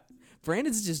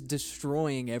 Brandon's just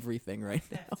destroying everything right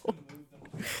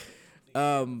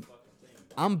now.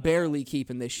 I'm barely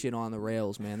keeping this shit on the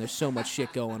rails, man. There's so much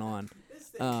shit going on.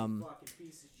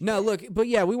 No, look, but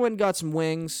yeah, we went and got some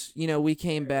wings. You know, we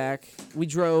came back. We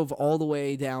drove all the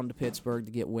way down to Pittsburgh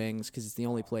to get wings because it's the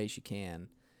only place you can.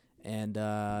 And,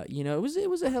 you know, it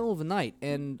was a hell of a night.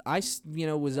 And I, you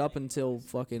know, was up until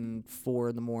fucking 4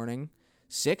 in the morning.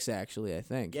 6, actually, I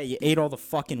think. Yeah, you ate all the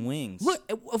fucking wings. Look,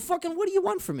 fucking, what do you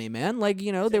want from me, man? Like,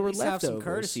 you know, they were leftovers. Have some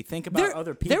courtesy. Think about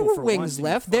other people. There were for wings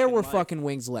left. There were fucking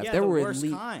wings left. Yeah, there the were worst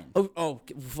kind. Oh,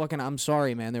 fucking, I'm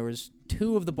sorry, man. There was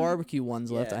 2 of the barbecue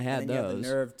ones left. I had and those. You have the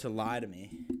nerve to lie to me.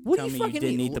 What Tell do you me fucking you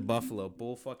didn't eat? eat the buffalo.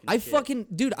 Bull fucking I shit. fucking,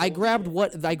 dude, I grabbed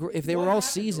if they were all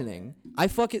seasoning. I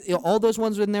fucking, all those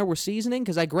ones in there were seasoning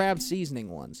because I grabbed seasoning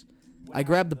ones. I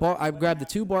grabbed the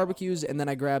 2 barbecues and then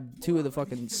I grabbed 2 of the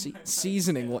fucking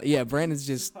seasoning ones. Yeah, Brandon's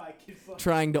just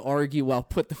trying to argue while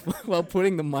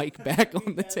putting the mic back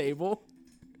on the table.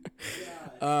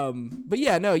 But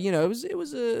yeah, no, you know, it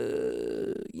was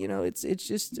you know, it's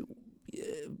just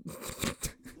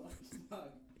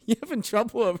you having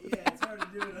trouble over there? Yeah, it's hard to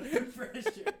do it under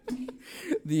pressure.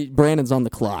 Brandon's on the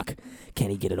clock. Can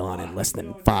he get it on in less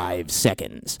than 5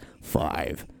 seconds?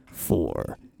 5,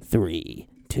 4, 3,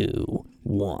 2,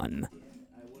 1.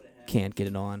 Can't get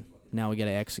it on. Now we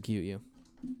gotta execute you.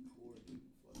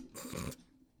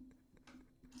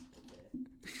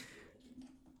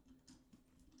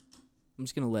 I'm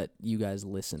just gonna let you guys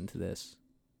listen to this.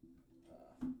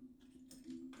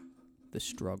 The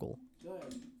struggle. Go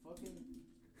ahead. Fucking.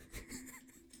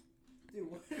 Dude,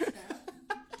 what is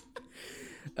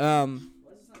happening?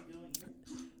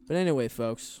 But anyway,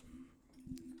 folks,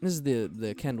 this is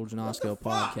the Kendall Janosko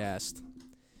podcast.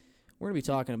 We're gonna be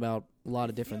talking about a lot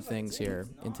of different things here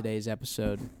in today's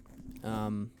episode.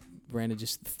 Brandon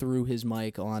just threw his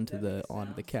mic onto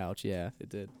the couch. Yeah, it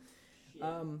did.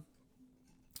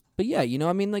 But yeah, you know,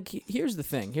 I mean, like, here's the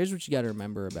thing. Here's what you got to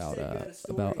remember about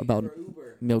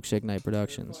Milkshake Night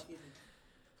Productions.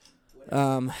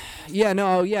 Yeah,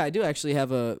 no, yeah, I do actually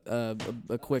have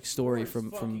a quick story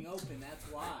from open, that's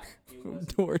why.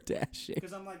 DoorDashing.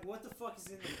 Because I'm like, what the fuck is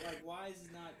in it? Like, why is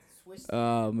it not switched?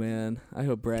 Oh man, I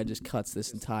hope Brad just cuts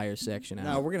this entire section out.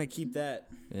 No, we're gonna keep that.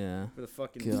 Yeah. For the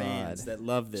fucking God. fans that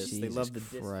love this. Jesus they love the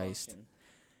Christ. dysfunction.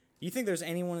 You think there's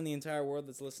anyone in the entire world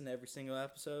that's listened to every single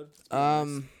episode?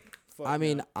 I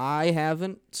mean, I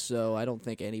haven't, so I don't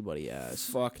think anybody has.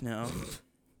 Fuck no.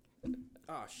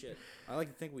 Oh shit! I like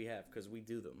to think we have because we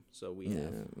do them, so we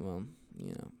have. Well,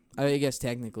 you know, I guess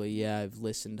technically, yeah, I've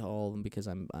listened to all of them because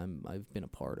I've been a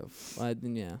part of. Yeah, I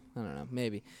don't know,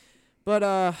 maybe, but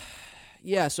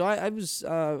yeah. So I was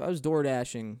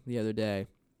DoorDashing the other day,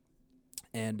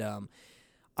 and something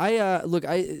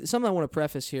I want to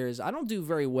preface here is I don't do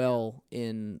very well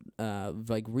in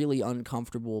like really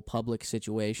uncomfortable public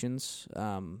situations.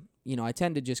 You know, I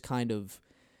tend to just kind of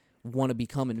want to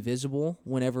become invisible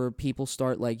whenever people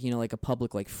start, like, you know, like a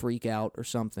public like freak out or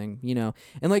something, you know.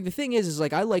 And like the thing is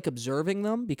like I like observing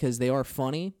them because they are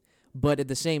funny, but at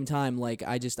the same time, like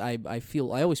I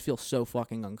always feel so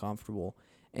fucking uncomfortable.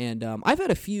 And I've had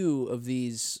a few of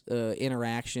these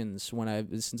interactions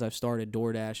since I've started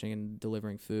DoorDashing and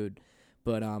delivering food,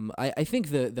 but I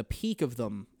think the peak of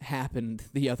them happened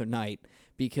the other night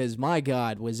because my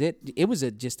God, it was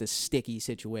just a sticky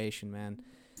situation, man.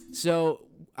 So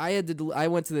I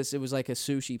went to this. It was like a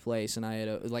sushi place, and I had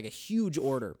a huge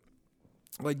order.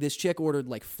 Like this chick ordered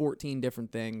like 14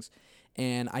 different things,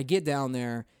 and I get down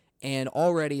there. And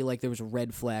already, like, there was a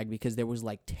red flag because there was,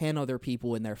 like, 10 other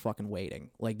people in there fucking waiting.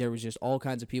 Like, there was just all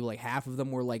kinds of people. Like, half of them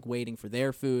were, like, waiting for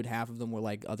their food. Half of them were,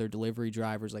 like, other delivery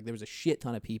drivers. Like, there was a shit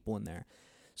ton of people in there.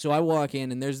 So I walk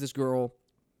in, and there's this girl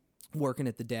working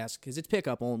at the desk because it's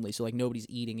pickup only. So, like, nobody's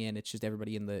eating in. It's just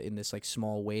everybody in this, like,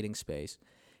 small waiting space.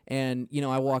 And, you know,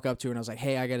 I walk up to her, and I was like,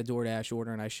 hey, I got a DoorDash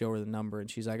order. And I show her the number.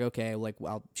 And she's like, okay, like,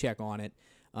 I'll check on it.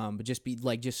 But just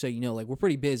so you know, like, we're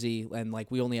pretty busy, and,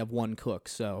 like, we only have one cook,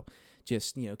 so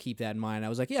just, you know, keep that in mind. I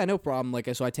was like, yeah, no problem.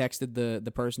 Like, so I texted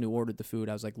the person who ordered the food.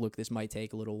 I was like, look, this might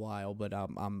take a little while, but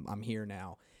I'm here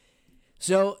now.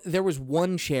 So there was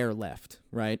one chair left,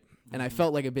 right? And I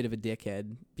felt like a bit of a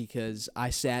dickhead because I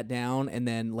sat down and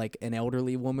then like an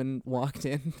elderly woman walked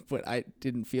in, but I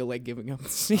didn't feel like giving up the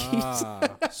seat.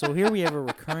 So here we have a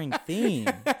recurring theme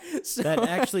that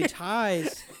actually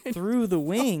ties through the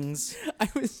wings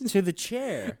to the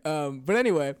chair. But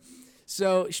anyway,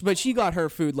 but she got her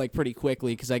food like pretty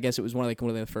quickly because I guess it was one of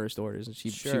the first orders, and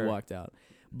she walked out.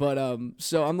 But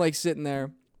so I'm like sitting there.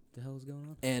 What the hell is going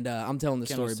on? And I'm telling the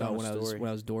story about when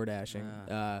I was door dashing.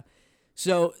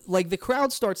 So like the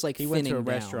crowd starts like he thinning went to a down.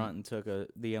 restaurant and took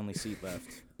the only seat left.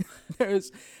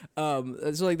 There's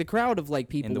so like the crowd of like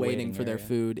people the waiting waiting for their area.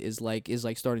 food is like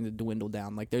starting to dwindle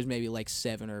down. Like there's maybe like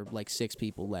 7 or like 6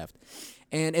 people left.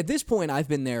 And at this point I've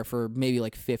been there for maybe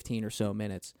like 15 or so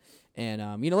minutes.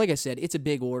 And you know, like I said, it's a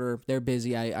big order. They're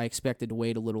busy. I expected to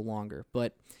wait a little longer.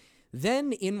 But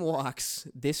then in walks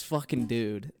this fucking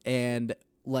dude, and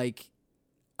like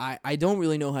I don't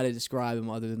really know how to describe him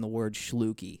other than the word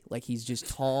schlooky. Like he's just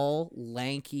tall,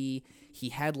 lanky. He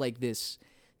had like this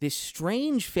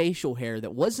strange facial hair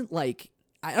that wasn't like,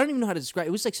 I don't even know how to describe it.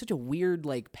 It was like such a weird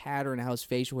like pattern how his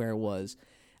facial hair was.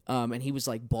 And he was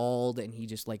like bald, and he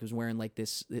just like was wearing like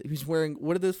this, he was wearing,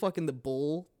 what are those fucking,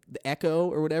 the Echo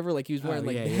or whatever, like he was wearing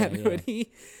that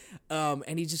hoodie.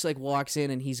 And he just like walks in,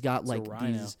 and he's got like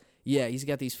these, he's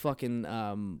got these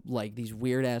fucking like these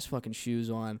weird ass fucking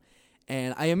shoes on.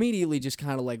 And I immediately just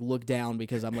kind of like look down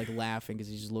because I'm like laughing because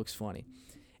he just looks funny.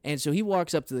 And so he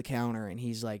walks up to the counter, and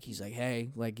he's like,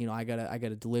 hey, like, you know, I got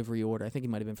a delivery order. I think he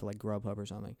might have been for like Grubhub or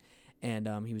something. And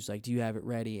he was like, do you have it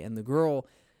ready? And the girl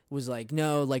was like,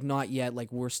 no, like not yet.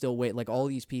 Like we're still waiting. Like all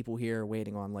these people here are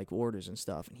waiting on like orders and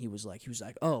stuff. And he was like,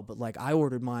 oh, but like I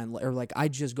ordered mine, or like I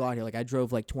just got here. Like I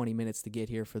drove like 20 minutes to get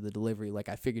here for the delivery. Like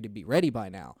I figured it'd be ready by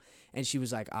now. And she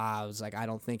was like, I was like, I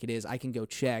don't think it is. I can go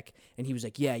check. And he was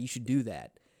like, yeah, you should do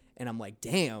that. And I'm like,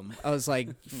 damn. I was like,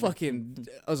 I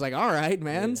was like, all right,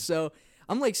 man. Yeah. So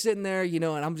I'm like sitting there, you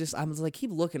know, and I'm like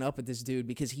keep looking up at this dude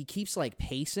because he keeps like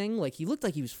pacing. Like he looked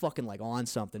like he was fucking like on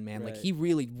something, man. Right. Like he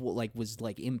really like was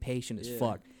like impatient as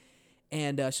fuck.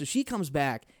 And so she comes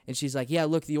back and she's like, yeah,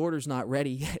 look, the order's not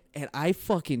ready yet. And I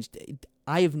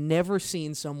have never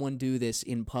seen someone do this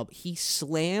in pub. He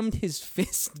slammed his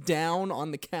fist down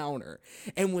on the counter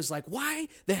and was like, why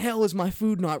the hell is my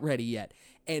food not ready yet?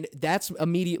 And that's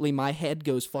immediately my head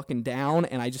goes fucking down,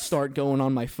 and I just start going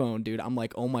on my phone, dude. I'm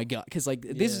like, oh my God. Because, like,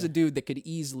 this is a dude that could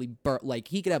easily like,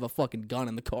 he could have a fucking gun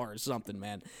in the car or something,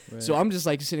 man. Right. So I'm just,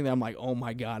 like, sitting there. I'm like, oh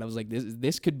my God. I was like,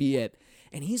 this could be it.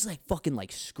 And he's, like, fucking,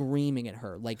 like, screaming at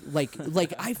her. Like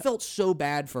I felt so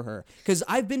bad for her. Because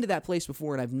I've been to that place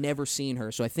before, and I've never seen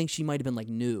her. So I think she might have been, like,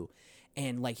 new.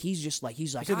 And like he's like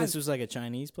so this was like a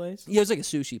Chinese place? Yeah, it was like a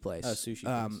sushi place. Oh, sushi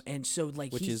place. And so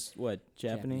like which is what,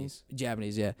 Japanese?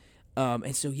 Japanese, yeah.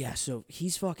 And so so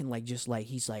he's fucking like just like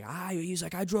he's like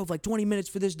I drove like 20 minutes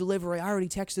for this delivery. I already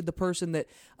texted the person that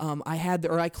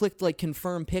I clicked like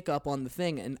confirm pickup on the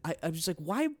thing, and I was just like,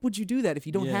 why would you do that if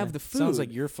you don't have the food? Sounds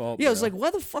like your fault. Yeah, bro. I was like,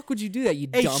 why the fuck would you do that, you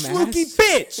hey, dumbass? Slooky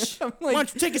bitch! Like, why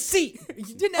don't you take a seat?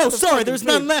 You didn't have sorry, there's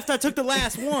none left. I took the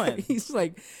last one. he's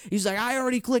like I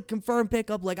already clicked confirm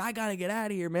pickup. Like I gotta get out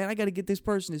of here, man. I gotta get this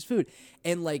person his food.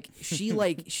 And like she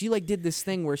did this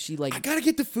thing where she like, I gotta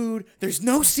get the food. There's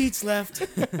no seats left.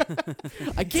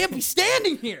 I can't be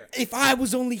standing here. If I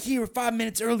was only here 5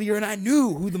 minutes earlier and I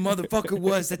knew who the motherfucker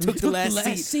was that took the last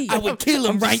seat, I would kill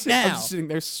him right now. I'm just sitting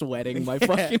there sweating my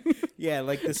fucking... Yeah,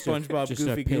 like the SpongeBob just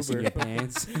Goofy Goober. Your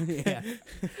pants. Yeah.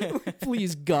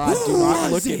 Please, God, do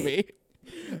not look at me.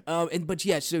 But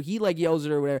yeah, so he like yells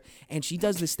at her or whatever, and she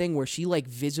does this thing where she like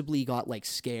visibly got like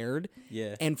scared.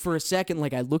 Yeah. And for a second,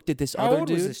 like I looked at this How other old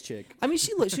dude. was this chick? I mean,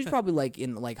 she's probably like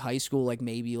in like high school, like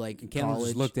maybe like Kendall college.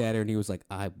 just looked at her and he was like,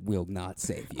 I will not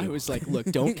save you. I was like, look,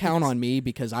 don't count on me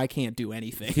because I can't do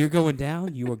anything. If you're going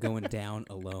down, you are going down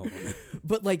alone.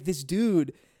 But like this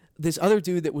other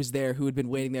dude that was there who had been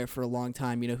waiting there for a long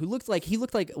time, you know, who looked like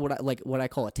what I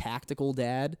call a tactical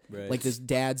dad, right. like this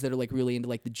dads that are like really into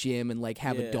like the gym and like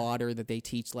have a daughter that they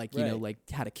teach like you know like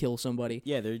how to kill somebody.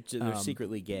 Yeah, they're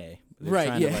secretly gay. They're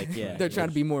right? Yeah, to, they're trying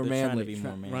to be more manly.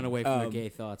 Run away from their gay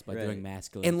thoughts by doing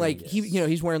masculine. And like things.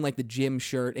 he's wearing like the gym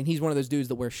shirt, and he's one of those dudes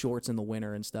that wear shorts in the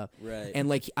winter and stuff. Right. And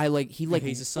like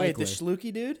he's a cyclist. Wait, the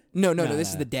Schlooky dude? No, this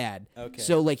is the dad. Okay.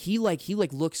 So like he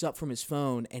looks up from his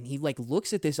phone and he like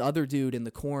looks at this other dude in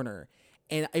the corner,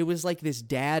 and it was like this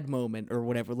dad moment or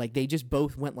whatever. Like they just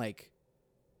both went like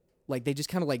they just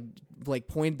kind of like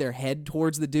pointed their head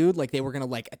towards the dude, like they were gonna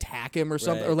like attack him or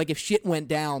something, or like if shit went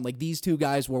down, like these two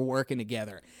guys were working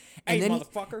together. And hey, then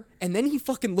motherfucker! And then he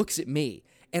fucking looks at me.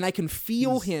 and I can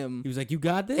feel him. He was like, "You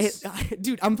got this."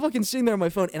 Dude, I'm fucking sitting there on my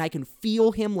phone, and I can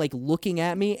feel him like looking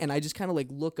at me, and I just kind of like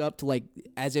look up to like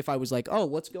as if I was like, "Oh,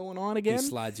 what's going on He again?"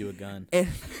 slides you a gun. And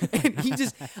he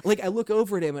just like I look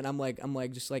over at him, and I'm like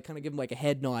just like kind of give him like a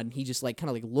head nod, and he just like kind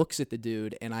of like looks at the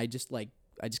dude, and I just kind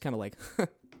of like.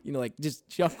 Like just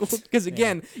chuckle because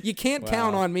again, you can't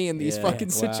count on me in these fucking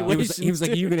situations. He was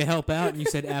like, dude. "You gonna help out?" And you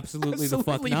said, "Absolutely, the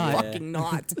fuck not." fucking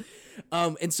not.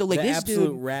 And so like The this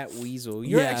absolute dude, rat weasel.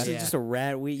 You're actually Yeah. just a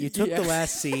rat weasel. You took the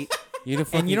last seat, You're the and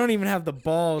fucking, you don't even have the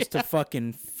balls to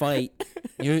fucking fight.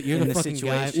 You're in the the fucking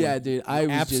guy. situation. yeah, dude, I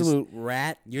was Absolute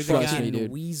rat. You're the Trust guy. me, fucking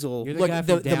dude. weasel. You're the Look, guy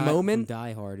the from moment-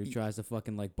 Die Hard who tries to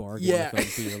fucking like bargain Yeah.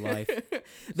 with them for your life.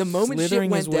 the moment shit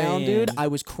slithering went his way down, dude. in. I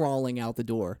was crawling out the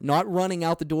door, not running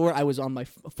out the door. I was on my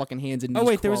fucking hands and knees. Oh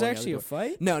wait, there was crawling out actually the a door.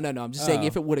 fight. No. I'm just saying Oh.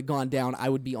 if it would have gone down, I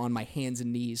would be on my hands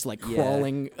and knees, like Yeah.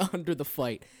 crawling under the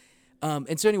fight.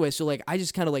 And so anyway, so like I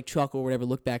just kind of like chuckle or whatever,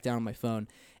 look back down on my phone,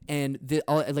 and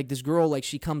like this girl, like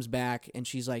she comes back and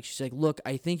she's like, look,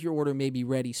 I think your order may be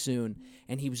ready soon.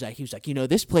 And he was like,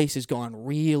 this place has gone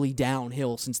really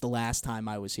downhill since the last time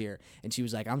I was here. And she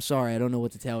was like, I'm sorry, I don't know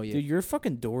what to tell you. Dude, you're a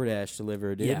fucking DoorDash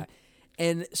deliverer, dude. Yeah.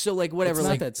 And so like whatever, It's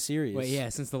not like that serious. Wait, yeah,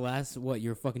 since the last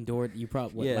your fucking door, you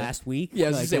probably Yeah. last week. yeah, I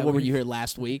was Like, gonna say, that what were was- you here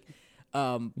last week?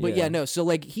 But yeah, Yeah. no. So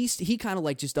like he kind of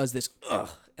like just does this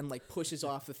and like pushes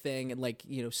off the thing and like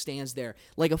stands there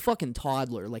like a fucking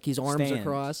toddler, like his arms Stand. are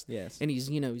crossed. Yes. And he's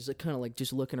he's like kind of like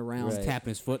just looking around. Right. tapping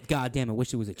his foot. God damn! I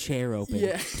wish there was a chair open.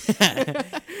 Yeah.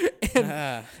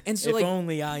 and so if like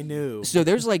only I knew. so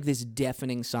there's like this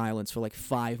deafening silence for like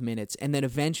 5 minutes, and then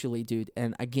eventually, dude,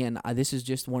 and again, this is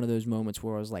just one of those moments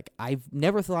where I was like, I've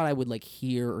never thought I would like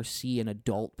hear or see an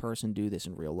adult person do this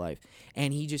in real life.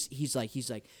 And he's like,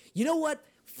 you know what?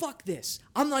 Fuck this.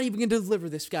 I'm not even gonna deliver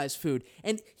this guy's food.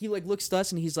 And he like looks to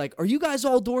us and he's like, are you guys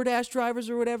all DoorDash drivers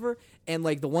or whatever? And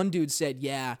like the one dude said,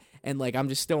 yeah. And like I'm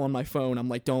just still on my phone. I'm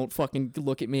like, don't fucking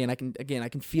look at me. And I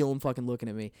can feel him fucking looking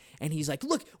at me. And he's like,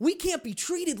 look, we can't be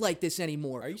treated like this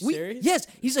anymore. Are you We- serious? Yes.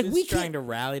 He's like, Just we trying can't. to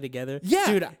rally together. Yeah.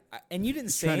 dude. And you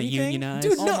didn't say trying to anything, unionize.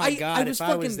 Dude, Oh no, my I god! was if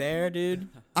I was fucking- there, dude,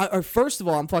 Or first of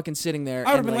all, I'm fucking sitting there.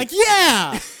 I would and, have been like,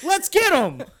 "Yeah, let's get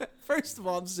him. first of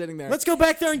all, I'm sitting there. Let's go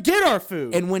back there and get our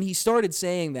food." And when he started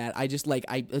saying that, I just like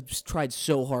I just tried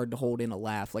so hard to hold in a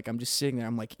laugh. Like I'm just sitting there.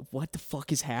 I'm like, what the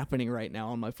fuck is happening right now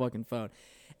on my fucking phone?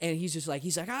 And he's like,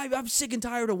 I'm sick and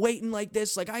tired of waiting like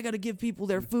this. Like I got to give people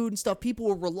their food and stuff.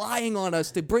 People are relying on us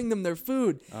to bring them their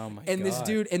food. Oh my and God.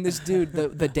 this dude,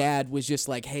 the dad was just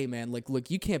like, hey man, like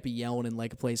look, you can't be yelling in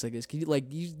like a place like this. Can you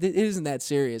it isn't that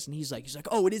serious. And he's like,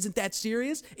 oh, it isn't that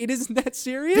serious. It isn't that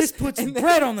serious. this puts And then-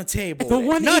 bread on the table. The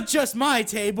one not just my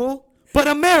table, but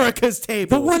America's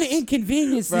table. The one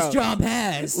inconvenience Bro. this job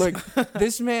has. Look,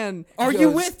 this man. Are you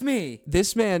goes- with me?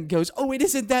 This man goes, oh, it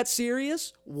isn't that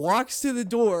serious, walks to the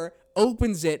door,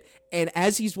 opens it, and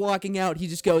as he's walking out, he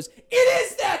just goes, it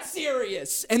is that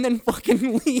serious, and then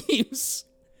fucking leaves.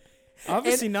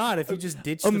 Obviously not. If you just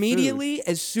ditched the food. Immediately,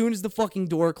 as soon as the fucking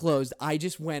door closed, I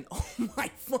just went, oh my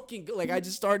fucking, like, I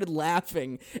just started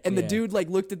laughing, and the Yeah. dude, like,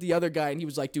 looked at the other guy, and he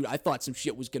was like, dude, I thought some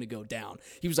shit was gonna go down.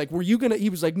 He was like, were you gonna,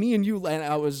 he was like, me and you, and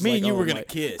I was Me like, and you oh were gonna my-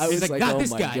 kiss. I He was was like, like, not oh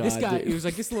this my guy. God, This guy. dude. He was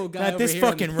like, this little guy Not over this here.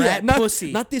 fucking rat not,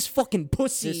 pussy. Not this fucking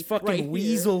pussy. This fucking right here.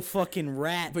 weasel fucking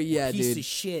rat. But yeah, piece dude. of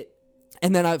shit.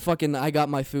 And then I got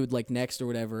my food like next or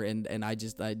whatever, and I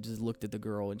just looked at the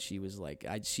girl, and she was like,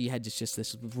 she had just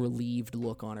this relieved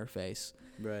look on her face.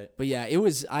 Right. But yeah, it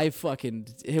was so Kind of fucking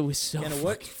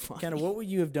funny. what would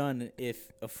you have done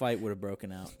if a fight would have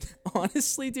broken out?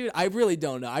 Honestly, dude, I really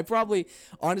don't know. I probably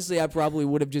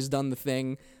would have just done the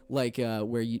thing like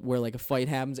where like a fight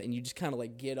happens and you just kind of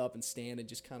like get up and stand and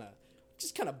just kind of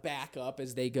back up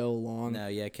as they go along. No,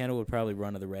 yeah, Kendall would probably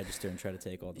run to the register and try to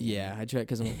take all the money. Yeah, I try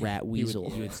because I'm a rat weasel.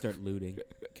 He would start looting.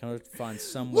 Kendall would find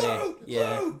some way,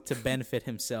 to benefit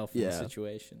himself in the Yeah.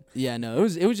 situation. Yeah, no,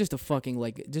 it was just a fucking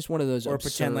like just one of those Or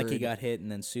pretend like he absurd- got hit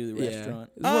and then sue the Yeah. restaurant.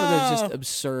 It was one of those just Oh!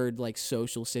 absurd like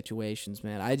social situations,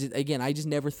 man. I just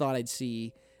never thought I'd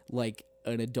see like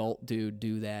an adult dude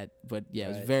do that, but yeah, it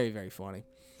was Right. very, very funny.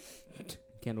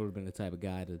 Kendall would have been the type of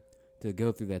guy to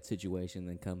go through that situation,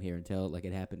 then come here and tell it like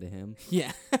it happened to him.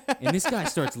 Yeah. And this guy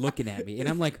starts looking at me, and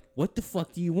I'm like, "What the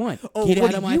fuck do you want? Oh, Get what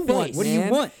out do of my you face! want, What do you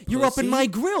man? want, You're up in pussy? my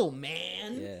grill,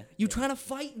 man. Yeah. You trying to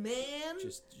fight, man?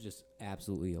 Just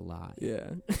absolutely a lie."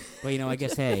 Yeah. But I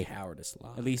guess hey, Cowardice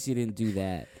law. at least you didn't do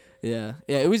that. Yeah.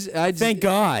 Yeah. It was. I just, Thank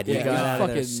God you Yeah, got yeah. out of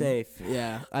there Fucking- safe.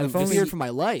 Yeah. I'm If only feared you- for my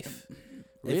life.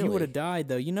 If you Really. would have died,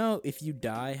 though, if you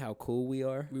die, how cool we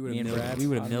are. We would Me and have Brad, milked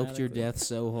your automatically. death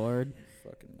so hard.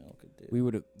 Fucking milk it, dude. we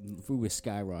would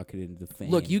skyrocketed into fame.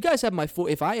 Look, you guys have my full.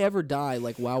 If I ever die,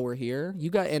 like while we're here, you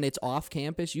got and it's off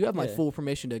campus, you have my Yeah. full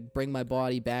permission to bring my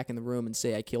body back in the room and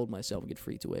say I killed myself and get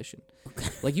free tuition.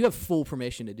 Like you have full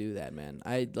permission to do that, man.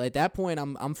 At that point,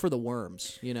 I'm for the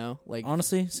worms. You know, like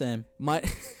Honestly, same. might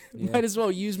Yeah. might as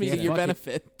well use me Yeah, to your fuck it.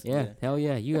 benefit. Yeah, Yeah. hell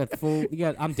yeah. You got full.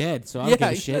 I'm dead, so I don't give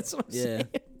a shit. that's what I'm Yeah. saying.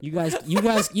 You guys.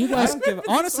 I don't give.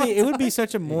 Honestly, it would be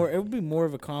such a more. It would be more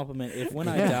of a compliment if when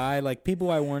I Yeah. die, like people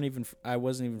I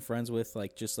wasn't even friends with,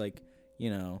 like just like you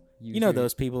know User-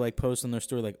 those people like post on their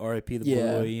story like R.I.P. the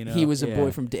Yeah, boy. You know, he was a Yeah.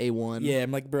 boy from day one. Yeah,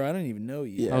 I'm like, bro, I don't even know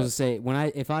you. Yeah. I was gonna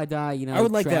say if I die, you know, I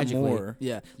would like that tragically- more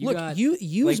yeah. You Look, got- you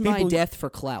use like, my people- death for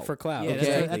clout. for clout. Yeah,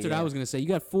 Okay. that's what I was gonna say. You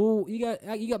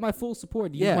got my full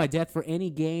support. You Yeah. use my death for any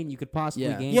gain you could possibly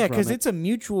Yeah. gain. Yeah, because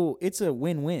because it's a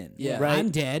win-win. Yeah. right. I'm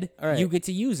dead. All right. You get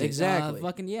to use it. Exactly.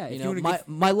 Fucking yeah. You If know, wanna my get-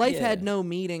 my life Yeah. had no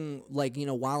meaning. Like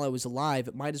while I was alive,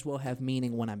 it might as well have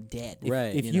meaning when I'm dead.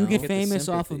 Right. if you you know? get Get the famous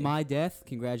off of sympathy. my death,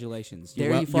 congratulations. There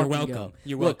You're, you you're fucking welcome. go.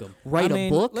 You're Look, welcome. Write I a mean,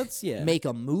 book. yeah. Make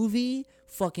a movie.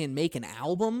 Fucking make an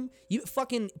album. You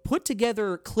fucking put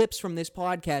together clips from this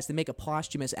podcast and make a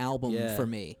posthumous album Yeah. for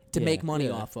me to Yeah. make money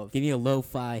Yeah. off of. Give me a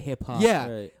lo-fi hip hop. Yeah,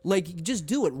 Right. like just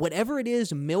do it. Whatever it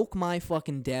is, milk my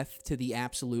fucking death to the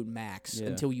absolute max Yeah.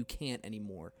 until you can't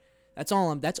anymore. That's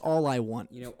all I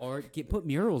want. You know, or put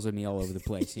murals of me all over the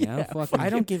place. You know, Yeah, fucking I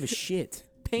don't give a shit.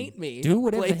 Paint me. do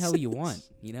whatever the hell places. you want.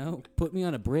 You know, put me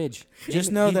on a bridge.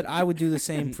 Just know that I would do the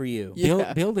same for you.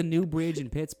 Yeah. Build a new bridge in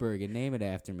Pittsburgh and name it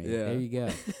after me. Yeah. There you go.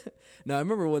 No, I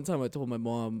remember one time I told my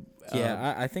mom.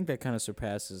 Yeah, I think that kind of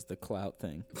surpasses the clout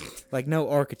thing. Like, no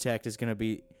architect is gonna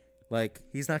be like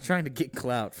he's not trying to get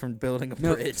clout from building a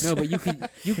No, bridge. no, but you could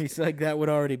He's like that would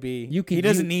already be. You could he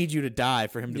doesn't u- need you to die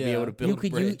for him to be Yeah. able to build a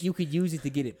bridge. you could use it to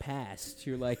get it passed.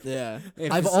 You're like, Yeah,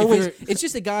 If I've it's- if always. you're- It's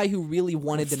just a guy who really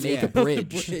wanted to make Yeah. a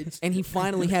bridge, and he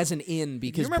finally has an in Do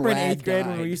because you remember Brad in 8th grade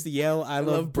when died. we used to yell, I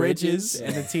love bridges." bridges?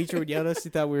 And the teacher would yell at us. He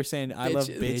thought we were saying, I love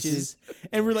Bitches. bitches.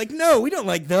 And we're like, no, we don't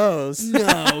like those.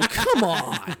 No, come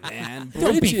on, man.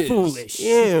 don't be Bridges. foolish.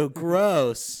 Ew,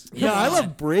 gross. No, I Yeah.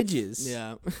 love bridges.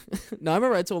 Yeah. No, I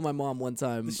remember I told my mom one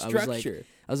time. The I was like, structure.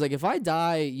 if I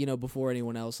die, before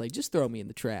anyone else, like, just throw me in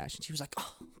the trash. And she was like,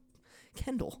 oh,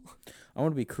 Kendall. I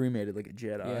want to be cremated like a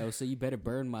Jedi. Yeah, so you better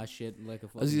burn my shit like a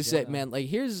fucking I was gonna say, Jedi. man, like,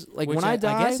 here's like Which when I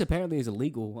die, I guess apparently is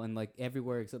illegal in like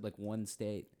everywhere except like one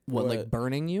state. what, like What?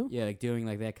 burning you? Yeah, like doing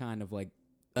like that kind of like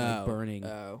Oh, burning,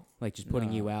 Oh. like just putting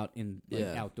No. you out in like,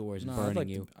 Yeah. outdoors and No, burning I'd like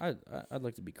you. I'd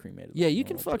like to be cremated. Yeah, like a you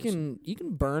can normal person. you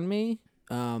can burn me.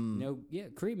 No, yeah,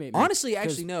 cremate. me. Honestly,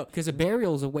 actually, no. because a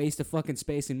burial is a waste of fucking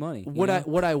space and money. you What know?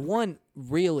 what I want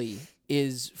really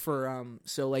is for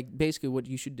so like basically what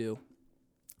you should do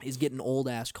is get an old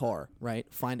ass car, right?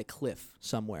 Find a cliff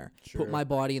somewhere. Sure. Put my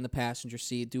body in the passenger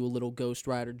seat, do a little Ghost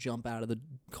Rider jump out of the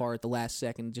car at the last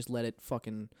second, just let it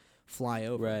fucking fly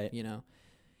over, Right. you know.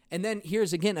 And then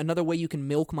here's again another way you can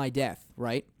milk my death,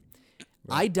 right?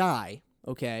 I die,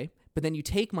 okay? But then you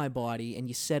take my body and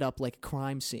you set up like a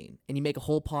crime scene and you make a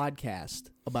whole podcast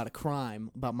about a crime,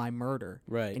 about my murder.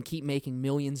 Right. And keep making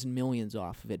millions and millions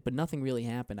off of it. But nothing really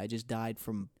happened. I just died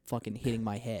from fucking hitting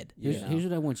my head. you know? Here's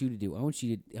what I want you to do. I want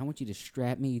you to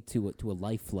strap me to a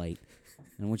life flight,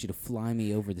 and I want you to fly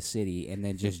me over the city, and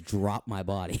then just drop my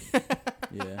body.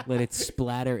 Yeah. Let it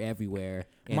splatter everywhere.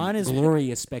 In Mine is-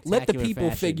 glorious, spectacular. Let the people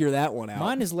fashion. figure that one out.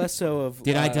 Mine is less so of.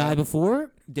 Did I die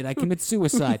before? Did I commit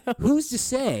suicide? Who's to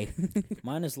say?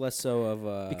 Mine is less so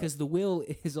of. Because the will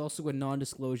is also a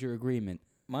non-disclosure agreement.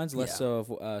 Mine's less Yeah.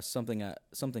 so of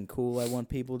something cool I want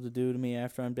people to do to me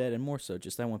after I'm dead, and more so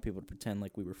just I want people to pretend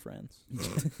like we were friends.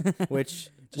 which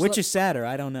let- is sadder?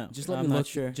 I don't know. Just let I'm me not look.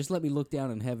 sure. Just let me look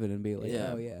down in heaven and be like,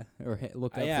 Yeah. oh yeah, or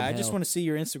look up. Yeah, from I just hell. want to see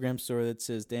your Instagram story that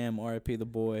says "Damn R.I.P. the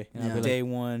boy." And I'll Yeah. be like- Day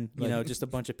one, you like- know, just a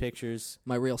bunch of pictures.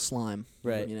 my real slime.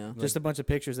 Right. You know? Just a bunch of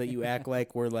pictures that you act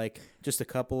like were like just a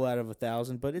couple out of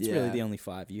 1,000, but it's really Yeah. the only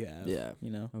 5 you have. Yeah. You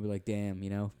know. I'll be like, damn, you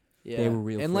know. Yeah. They were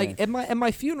real and like at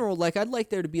my funeral, like I'd like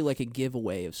there to be like a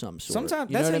giveaway of some sort. Sometimes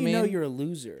you that's know how what you I know mean? you're a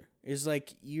loser. Is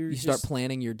like You just, start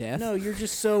planning your death. No, you're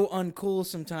just so uncool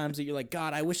sometimes that you're like,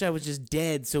 God, I wish I was just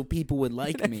dead so people would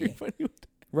like me. Everybody would-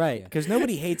 Right, Yeah. because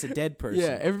nobody hates a dead person.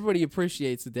 Yeah, everybody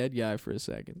appreciates the dead guy for a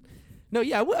second. No,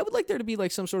 yeah, I would like there to be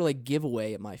like some sort of like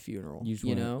giveaway at my funeral. You just you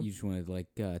wanna, know? you just want to like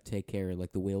take care of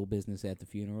like the will business at the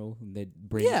funeral. They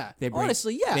bring, Yeah, they bring,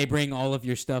 honestly, yeah. they bring all of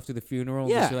your stuff to the funeral.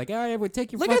 Yeah. And just be like, all right, everyone,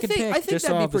 take your Like, I fucking think- pick. I think Just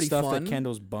that'd all be the pretty stuff fun. that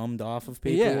Kendall's bummed off of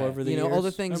people Yeah, over the you know, years. all the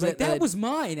I things was like, that that was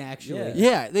mine actually.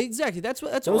 Yeah. Yeah, exactly. That's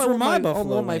what. That's Those what I were want my I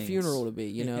buffalo want my wings. funeral to be.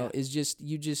 You know, Yeah. is just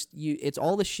you. It's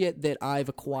all the shit that I've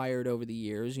acquired over the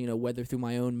years. You know, whether through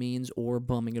my own means or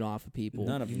bumming it off of people.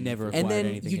 None of You've them. never and acquired then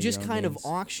anything you of just your own kind means.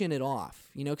 of auction it off. off,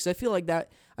 you know, because I feel like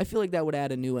that would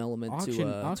add a new element to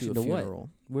a to what? funeral.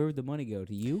 Where would the money go?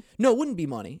 To you? No, it wouldn't be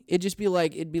money. It'd be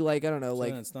like I don't know, So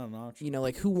like then it's not an auction. you know,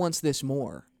 like who wants this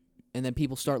more, and then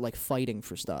people start like fighting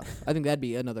for stuff. I think that'd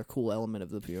be another cool element of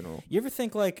the funeral. You ever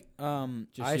think like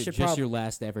I should probably your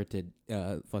last effort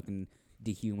to fucking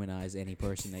dehumanize any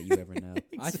person that you ever know.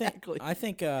 Exactly. I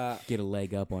think Get a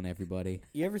leg up on everybody.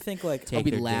 you ever think like Take I'll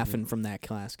be their laughing from that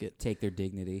casket. Take their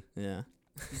dignity. Yeah.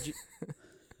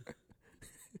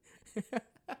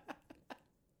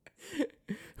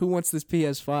 Who wants this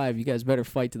PS5? You guys better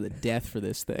fight to the death for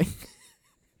this thing.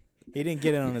 he didn't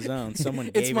get it on his own. Someone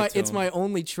It's gave my it to him. my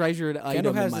only treasured item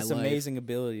Kendall has in my this life. amazing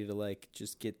ability to like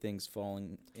just get things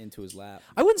falling into his lap.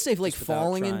 I wouldn't say like just without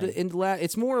falling trying. into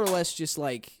it's more or less just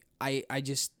like I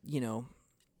just, you know,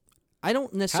 I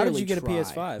don't How necessarily did you get try. a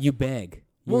PS5? You beg.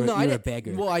 Well, no, I you're a did.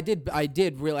 beggar. Well, I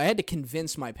did really. I had to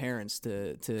convince my parents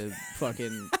to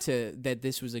fucking to that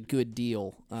this was a good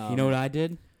deal. You know what I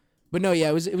did? But no, yeah,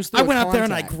 it was. Through I a went out there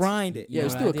and I contact. grinded. Yeah, it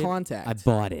was know through what a I did? contact. I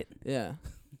bought it. Yeah.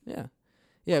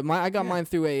 I got mine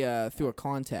through a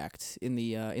contact in the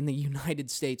United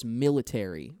States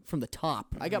military from the top.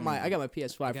 I got my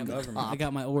PS5 from the top. I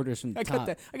got my orders from the I top.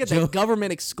 got that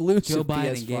government exclusive Joe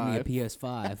Biden PS5. gave me a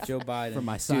PS5 Joe Biden. for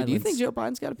my Dude, silence. do you think Joe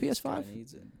Biden's got a This guy PS5?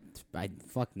 needs it.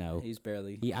 Fuck no. He's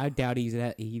barely. I doubt he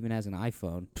even has an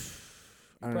iPhone.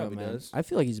 I don't know, probably man. does. I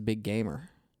feel like he's a big gamer.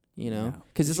 You know, No.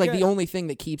 because it's You like the got- only thing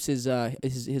that keeps his like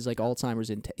Alzheimer's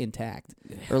intact,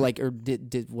 or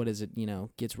did what is it? You know,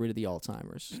 gets rid of the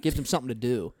Alzheimer's, gives him something to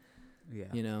do. Yeah.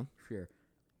 You know, Sure.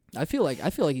 I feel like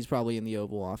he's probably in the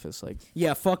Oval Office, like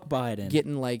Yeah, fuck Biden.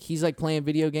 getting like he's like playing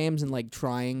video games and like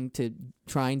trying to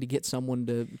get someone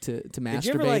to masturbate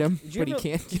you ever, like- him, did you but he ever-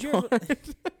 can't did get you ever- hard.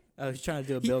 I was trying to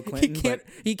do a Bill Clinton,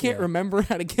 he can't yeah. remember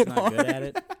how to but get he's not hard. good at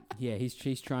it. Yeah, he's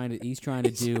trying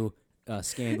to do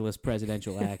scandalous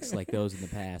presidential acts like those in the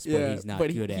past, but he's not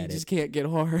good he at just it. can't get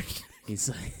hard. He's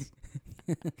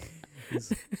like,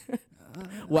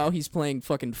 While he's playing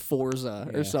fucking Forza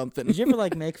or Yeah. something. Did you ever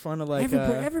like make fun of like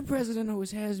every president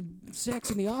always has sex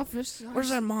in the office. Where's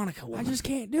that Monica I woman? just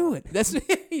can't do it. That's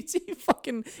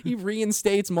he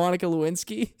reinstates Monica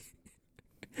Lewinsky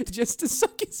just to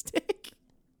suck his dick.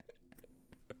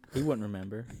 he wouldn't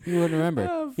remember. He wouldn't remember.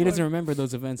 Oh, He doesn't fuck. remember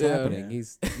those events Yeah. happening. Yeah.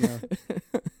 He's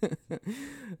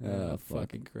Oh, fuck.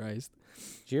 fucking Christ.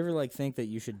 Do you ever like think that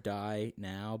you should die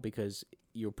now because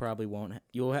you probably won't?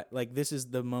 Like this is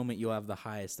the moment you'll have the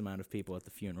highest amount of people at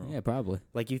the funeral. yeah, probably.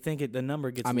 Like you think the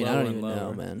number gets. I mean, lower I don't and even lower.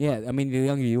 know, man. Yeah, I mean, the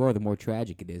younger you are, the more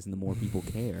tragic it is, and the more people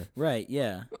care. Right.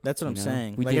 Yeah. That's what I'm You know?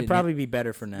 saying. We Like did it'd it probably be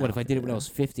better for now. What if I did it when I was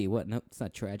 50? What? No, it's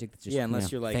not tragic. It's just, Yeah,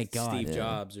 unless you you're like thank God. Steve Yeah.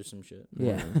 Jobs or some shit.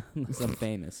 Yeah, unless I'm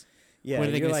famous. Yeah. what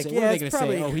are they you're gonna like, say? yeah, What are they it's gonna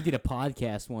probably, say? Oh, he did a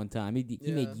podcast one time. He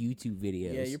made Yeah. YouTube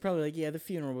videos. Yeah, you're probably like, yeah, the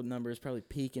funeral number is probably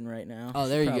peaking right now. Oh,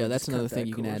 there you Probably go. That's just cut another that thing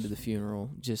you can add course. to the funeral.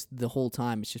 Just the whole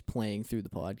time, it's just playing through the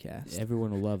podcast.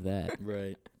 Everyone will love that.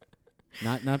 Right.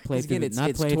 Not play 'Cause again, through. it's- not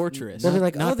it's play, torturous. They'll Not, be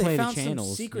like, not oh, they play found the channels.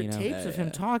 some secret you know? tapes of him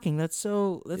Yeah. talking. That's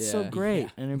so Yeah. great. Yeah.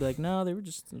 And they'll be like, no, they were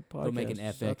just a podcast. They'll make an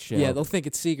FX show. Yeah, they'll think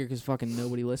it's secret because fucking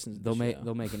nobody listens. To They'll the make show.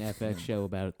 they'll make an FX show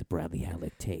about the Bradley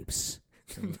Halleck tapes.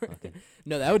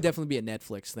 No, that would definitely be a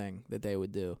Netflix thing that they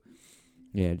would do.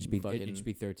 Yeah, it'd just be Fucking- it'd just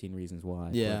be 13 Reasons Why.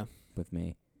 Yeah, with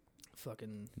me.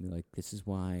 fucking. I'd be like, this is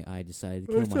why I decided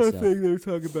to kill That's myself. the thing they were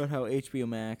talking about how HBO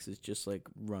Max is just like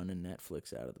running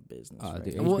Netflix out of the business. Oh, right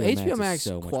dude, now. Well, HBO HBO Max Max, is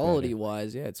so much quality better.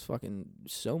 wise, yeah, it's fucking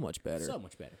so much better. So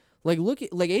much better. Like look at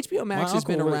HBO Max My has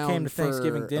been uncle came around to for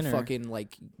Thanksgiving a dinner. fucking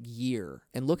like year,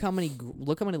 and look how many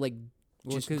like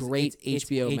Well, just 'cause great it's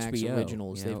HBO Max HBO,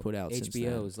 originals you they've know? put out since then.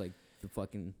 HBO is like the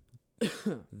fucking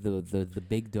the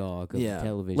big dog of the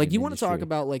television. Like you want to talk industry.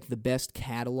 about like the best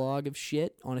catalog of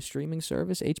shit on a streaming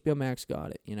service? HBO Max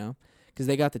got it, you know, because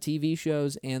they got the TV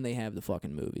shows and they have the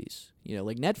fucking movies. You know,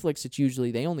 like Netflix, it's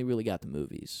usually they only really got the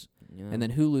movies, You know? and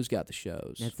then Hulu's got the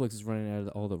shows. Netflix is running out of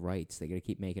all the rights. They got to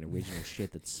keep making original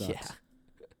shit that sucks.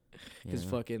 Yeah, because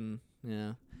you know? fucking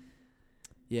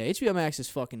yeah, HBO Max is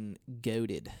fucking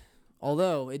goated.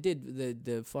 Although it did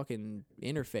the fucking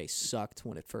interface sucked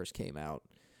when it first came out.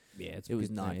 Yeah, It was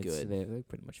not good. They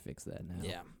pretty much fixed that now.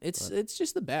 Yeah, it's But- it's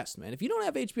just the best, man. If you don't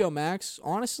have HBO Max,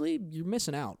 honestly, you're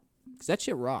missing out because that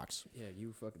shit rocks. Yeah,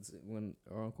 you fucking when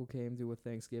our uncle came to a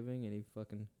Thanksgiving and he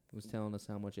fucking was telling us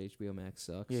how much HBO Max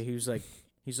sucks. Yeah, he's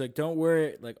like, don't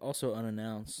worry. Like, also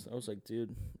unannounced. I was like,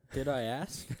 dude, did I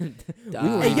ask?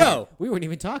 Hey, yo! we weren't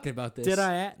even talking about this. Did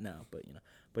I ask? No, but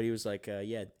but he was like,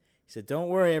 yeah. He said, don't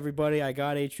worry, everybody. I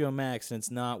got HBO Max and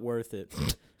it's not worth it.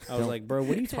 I was like, bro,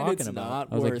 what are you talking It's about?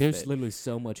 not I was like, worth there's it. literally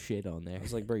so much shit on there. I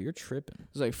was like, bro, you're tripping.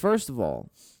 It's like, first of all,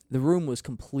 The room was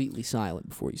completely silent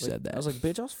before you said that. I was like,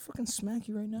 bitch, I'll fucking smack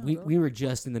you right now. We dog. we were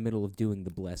just in the middle of doing the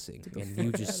blessing, and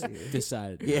you just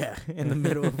decided. Yeah, in the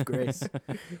middle of grace.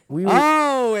 We were,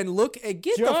 Oh, and look, get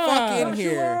the fuck in Joshua!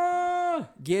 here.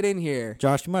 Get in here.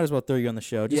 Josh, you might as well throw you on the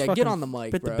show. Just Yeah, fucking get on the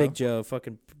mic, put bro. the Big Joe,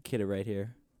 fucking kid it right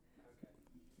here.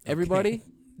 Everybody,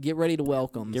 get ready to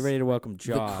welcome. Get ready to welcome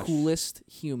Josh. The coolest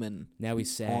human. Now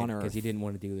he's sad On because he Earth. didn't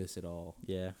want to do this at all.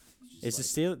 Yeah. Is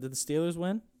the Did the Steelers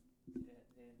win?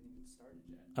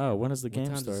 Oh, when does the What game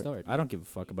time does it start? start? I don't give a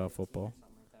fuck about football.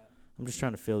 I'm just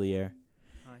trying to fill the air.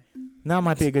 Now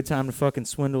might be a good time to fucking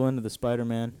swindle into the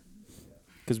Spider-Man.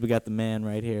 Because we got the man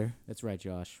right here. That's right,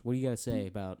 Josh. What do you got to say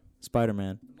about?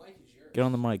 Spider-Man. Get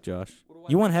on the mic, Josh.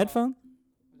 You want headphones?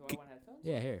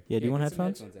 Yeah, here. Yeah, do you want get some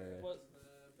headphones?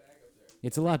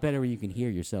 It's a lot better when you can hear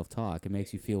yourself talk. It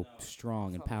makes you feel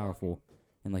strong and powerful,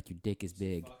 and like your dick is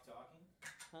big.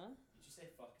 Huh? Did you say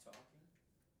fuck talking?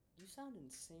 You sound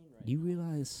insane right You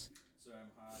realize, Sorry,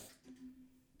 I'm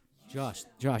high.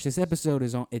 Josh, this episode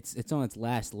is on. It's on its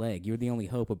last leg. You're the only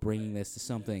hope of bringing this to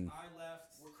something. I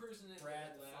left. We're cruising in Brad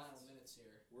the left. final minutes here.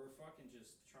 We're fucking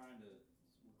just trying to.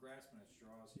 We're grasping at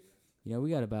straws here. You know, we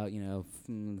got about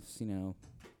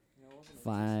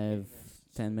 5,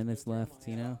 10 minutes left.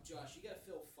 You know. Josh, you gotta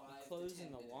fill 5 now. Clothes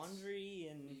in the laundry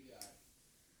and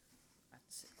I have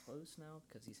to sit close now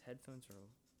because these headphones are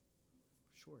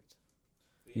short.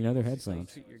 You know they're So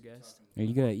headphones. treat your guest. And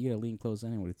you gotta lean close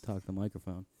anyway to talk to the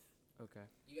microphone. Okay.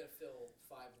 You gotta fill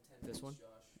 5 to 10 This one? Josh.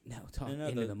 No, talk No,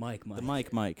 into the- the mic, Mike.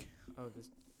 The mic. Oh,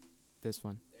 this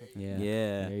one. Yeah.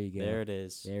 Yeah. There you go. There it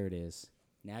is. There it is.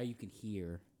 Now you can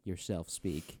hear yourself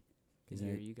speak. Can Isn't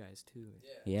hear it? you guys too.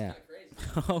 Yeah.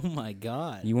 Oh my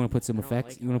god. You want to put some I don't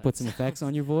effects? like You want how to put that some effects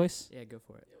on your voice? Yeah, go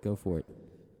for it. Go for it.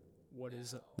 What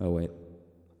is Oh wait.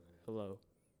 hello?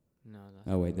 No, that's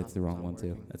Oh wait, that's the wrong not one too.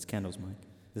 working. That's Kendall's mic.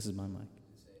 This is my mic.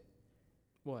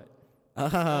 What? Oh.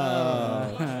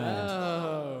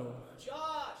 Oh.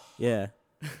 Yeah.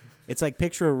 It's like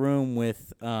picture a room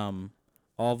with all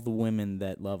of the women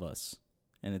that love us.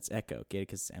 And it's echo. Get it?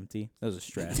 Because it's empty. That was a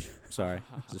stretch. Sorry. It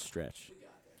was a stretch.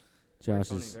 Josh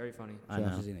Funny, is very funny. I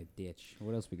Josh know. is in a ditch.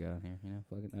 What else we got on here? You know,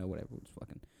 fucking whatever. Just fuck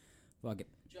it.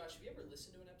 Josh, have you ever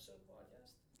listened to an episode of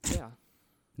the podcast?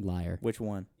 Yeah. Liar. Which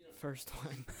one? First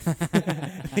one.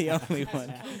 The only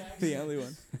one. The only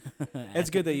one. It's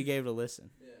good that you gave it a listen.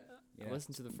 I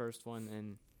listened to the first one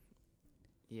and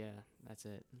yeah, that's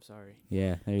it. I'm sorry.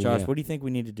 Yeah. There you Josh, go. what do you think we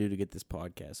need to do to get this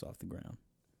podcast off the ground?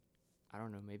 I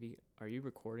don't know. Maybe are you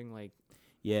recording like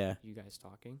Yeah. you guys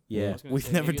talking? Yeah. I was gonna We've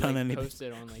say never maybe, done like, anything. Post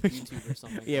it on like YouTube or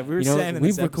something. Yeah, like we were You know, saying in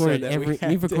we've this episode recorded that we every had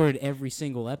we've to- recorded every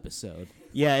single episode.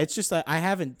 Yeah, it's just like I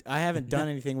haven't done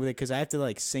anything with it because I have to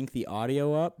like sync the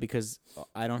audio up because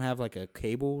I don't have like a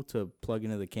cable to plug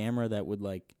into the camera that would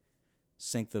like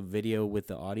sync the video with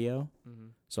the audio. Mm-hmm.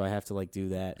 So I have to like do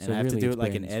that, and So I have really to do it's it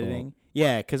like in Brandon's editing. fault.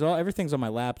 Yeah, because everything's on my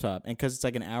laptop, and because it's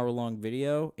like an hour-long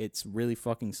video, it's really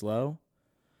fucking slow.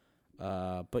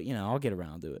 But you know, I'll get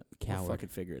around to it. I'll Coward. fucking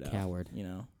figure it out. Coward. You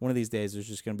know, one of these days there's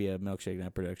just gonna be a Milkshake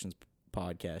Night Productions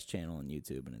podcast channel on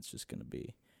YouTube, and it's just gonna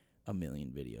be 1 million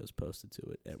videos posted to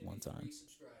it at one time.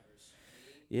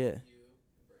 Yeah.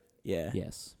 Yeah.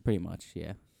 Yes, pretty much.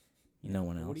 Yeah. No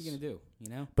one else. What are you gonna do? You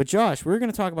know. But Josh, we're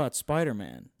gonna talk about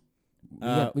Spider-Man. We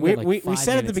got like We 5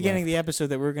 said at the minutes beginning of left. the episode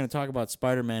that we were going to talk about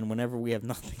Spider-Man whenever we have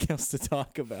nothing else to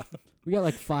talk about. We got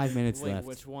like 5 minutes Wait, left.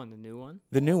 which one? The new one?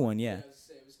 The new one, yeah. It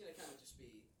was gonna kind of just be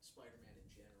Spider-Man in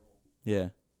general. Yeah.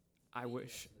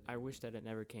 I wish that it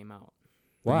never came out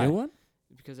The Why? new one?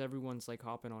 because everyone's like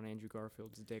hopping on Andrew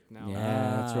Garfield's dick now.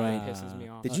 Yeah, that's right. It pisses me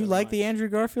off. Did so you like the much. Andrew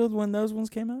Garfield when those ones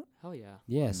came out? Hell yeah.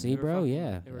 Yeah. See, They were bro. fucking-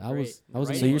 Yeah. they were I great. was. The I was.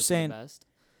 writing So you're was the saying- best.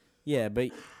 Yeah, but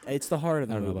it's the heart of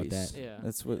the I don't know about movies. that. Yeah.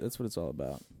 That's what it's all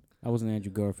about. I was an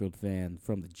Andrew Garfield fan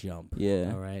from the jump.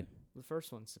 Yeah. All right. The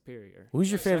first one's superior. Who's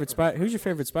your favorite Who's your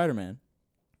favorite Spider-Man?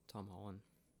 Tom Holland.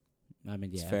 I mean,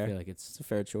 It's yeah. fair. I feel like It's a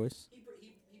fair choice. He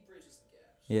bridges the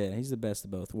gap. Yeah, he's the best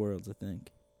of both worlds, I think.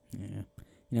 yeah.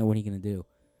 You know what he gonna do?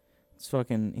 It's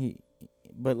fucking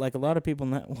but like a lot of people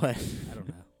not what? I don't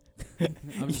know.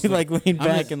 You like lean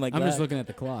back and like I'm that. just looking at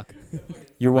the clock.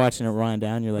 You're watching it run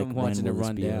down. You're like, I'm when watching it will this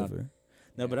run be down. over?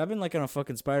 No, but I've been like on a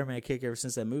fucking Spider-Man kick ever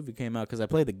since that movie came out because I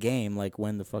played the game like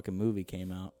when the fucking movie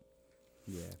came out.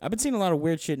 Yeah. I've been seeing a lot of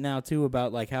weird shit now too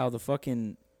about like how the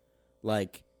fucking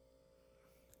like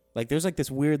there's like this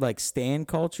weird like stan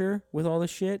culture with all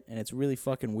this shit and it's really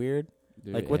fucking weird.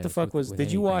 Like what the fuck was?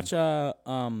 Did you watch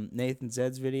Nathan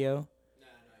Zed's video? Nah, not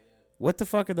yet. What the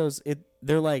fuck are those?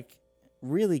 They're like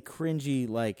really cringy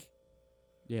like.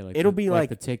 Yeah, like It'll be like-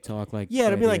 the TikTok, like Yeah,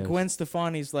 it'll be like videos. Gwen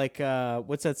Stefani's like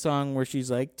what's that song where she's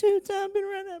like 2 times been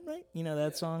around that right? You know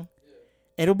that song?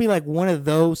 It'll be like one of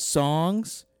those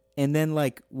songs, and then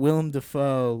like Willem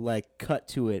Dafoe like cut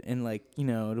to it, and like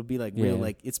it'll be like real Yeah.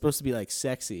 like it's supposed to be like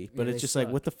sexy, but Yeah, it's they just like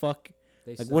suck. what the fuck,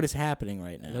 They like suck. what is happening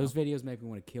right now? Those videos make me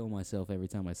want to kill myself every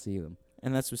time I see them.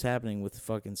 And that's what's happening with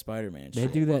fucking Spider-Man. They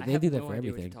shit. do that. I They have do that no for idea what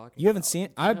you're everything. talking You haven't about. seen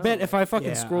it? I No. bet if I fucking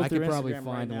Yeah, scroll I through could probably Instagram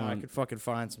right find now, I one. could fucking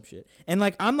find some shit. And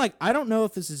like I'm like I don't know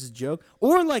if this is a joke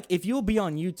or like if you'll be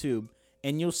on YouTube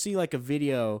and you'll see like a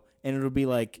video and it'll be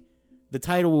like the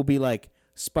title will be like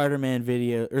Spider-Man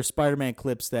video or Spider-Man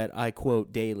clips that I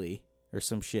quote daily or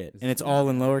some shit, and it's all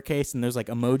in lowercase and there's like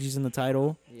emojis in the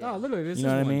title. Yeah. Oh, literally, this You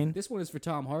is know what I one. mean? This one is for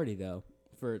Tom Hardy though,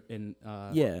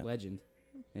 Yeah. Legend.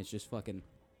 And it's just fucking.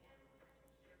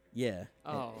 Yeah,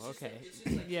 Oh, okay.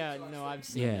 Yeah, no, I've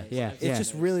seen Yeah, this. yeah, I've it's seen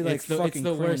just this. really like it's the, fucking it's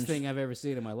the worst cringe. thing I've ever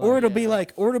seen in my life. Or it'll be Yeah.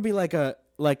 like, or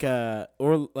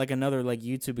like another like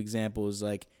YouTube example is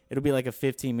like it'll be like a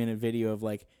 15-minute video of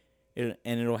like, and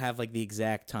it'll have like the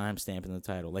exact timestamp in the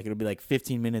title. Like it'll be like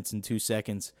 15 minutes and 2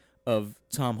 seconds of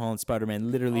Tom Holland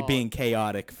Spider-Man literally Oh. being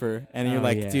chaotic for, and you're Oh,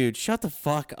 like, yeah. dude, shut the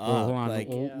fuck up. Well, hold on. Like,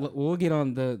 we'll, Yeah. we'll get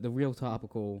on the real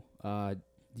topical. Do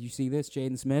you see this,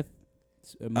 Jaden Smith?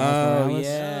 Miles Oh, Morales?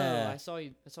 yeah. Oh, I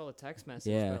saw the text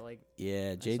message, Yeah. but like,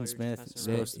 yeah, I saw you Jaden were Smith just is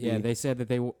messing around. supposed to be. Yeah, they said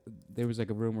that there was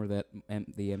like a rumor that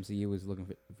the MCU was looking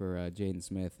for Jaden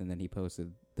Smith, and then he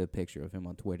posted the picture of him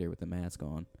on Twitter with the mask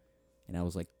on, and I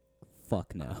was like,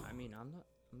 "Fuck no." I mean, I'm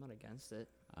not against it.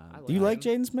 I Do you like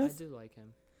him. Jaden Smith? I do like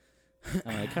him. It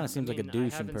kind of seems like a douche I in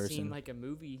haven't person. seen like a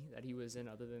movie that he was in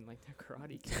other than like the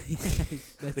Karate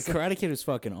Kid. The Karate Kid was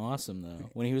fucking awesome though.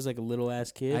 When he was like a little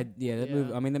ass kid, That Yeah.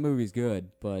 movie. I mean, that movie's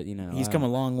good, but he's come a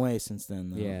long way since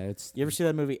then. Though. Yeah, it's. You ever see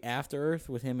that movie After Earth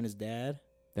with him and his dad?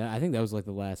 I think that was like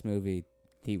the last movie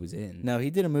he was in. No,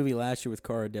 he did a movie last year with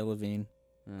Cara Delevingne.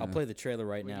 I'll Uh, play the trailer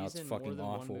right Wait, now. he's It's in fucking more than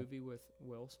awful. One movie with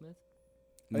Will Smith.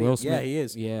 Oh, Will yeah, Smith. Yeah, he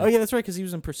is. Yeah. Oh yeah, that's right. Because he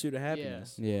was in Pursuit of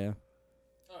Happiness. Yeah.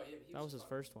 That was his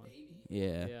first one.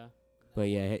 Yeah. Yeah. But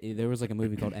yeah, there was like a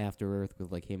movie called After Earth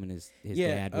with like him and his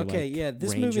Yeah, dad. Were, okay, like, yeah,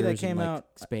 this movie that rangers in, came like, out-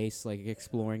 space, like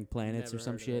exploring planets or Never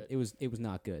some heard of shit. it. It was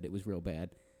not good. It was real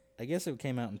bad. I guess it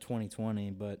came out in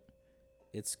 2020, but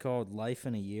it's called Life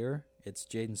in a Year. It's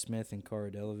Jaden Smith and Cara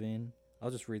Delevingne.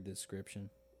 I'll just read the description.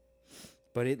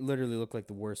 But it literally looked like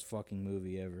the worst fucking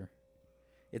movie ever.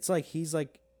 It's like he's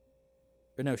like,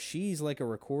 or no, she's like a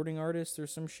recording artist or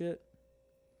some shit.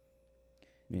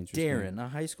 Interesting. Darren, a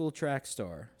high school track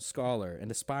star, scholar,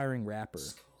 and aspiring rapper.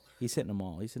 He's hitting them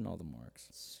all. He's hitting all the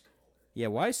marks. Yeah,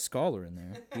 why is scholar in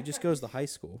there? He just goes to high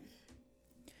school.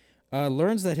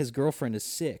 Learns that his girlfriend is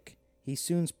sick. He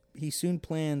soon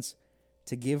plans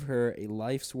to give her a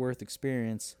life's worth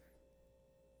experience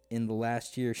in the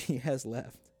last year she has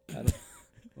left.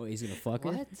 Well, he's gonna fuck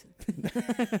her. What?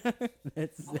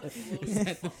 Is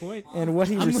that the point? And what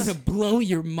he I'm rec- gonna blow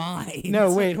your mind.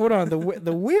 No, wait, hold on. The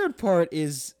weird part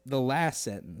is the last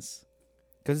sentence.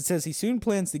 Because it says he soon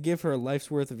plans to give her a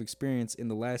life's worth of experience in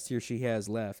the last year she has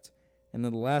left. And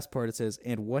then the last part it says,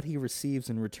 and what he receives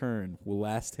in return will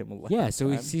last him a lifetime. Yeah, so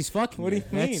he's fucking. What do her.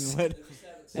 you mean? That's-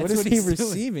 What that's is what he he's doing.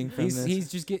 receiving from He's this?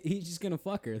 he's just gonna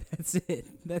fuck her. That's it.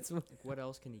 That's what Like, what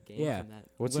else can he gain Yeah. from that?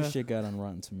 What's Well- this shit got on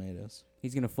Rotten Tomatoes?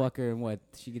 he's gonna fuck her, and what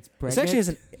she gets This pregnant. actually has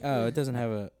an. Oh, it doesn't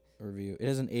have a review. It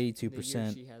has an The year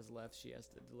 82%. she has left, she has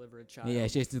to deliver a child. Yeah,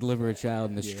 she has to deliver a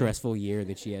child in the Yeah. stressful year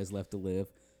that she has left to live.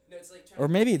 No, it's like Or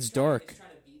maybe it's dark. He's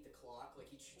trying to beat the clock. Like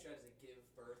he tries to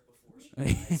give birth before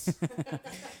she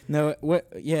dies. No, what?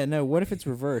 Yeah, no. What if it's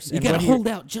reverse? You And gotta what he- hold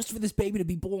out just for this baby to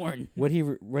be born. What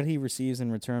he receives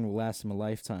in return will last him a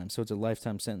lifetime. So it's a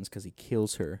lifetime sentence because he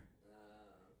kills her.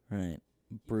 Right.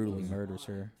 Brutally murders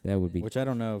her. That would be. Which I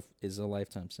don't know if is a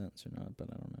lifetime sentence or not, but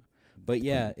I don't know. But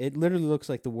yeah, it literally looks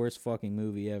like the worst fucking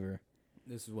movie ever.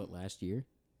 This is what, last year.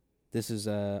 This is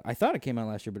I thought it came out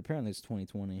last year, but apparently it's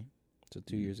 2020. So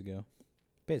 2 years ago.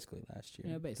 Basically last year.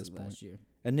 Yeah, at this basically point. last year.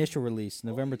 Initial release,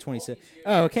 November 27th.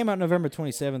 Oh, it came out November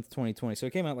 27th, 2020. So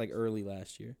it came out like early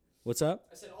last year. What's up?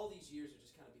 I said all these years are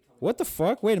just kind of becoming. What the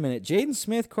fuck? Wait a minute. Jaden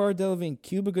Smith, Cara Delevingne,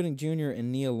 Cuba Gooding Jr.,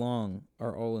 and Nia Long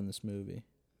are all in this movie.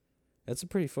 That's a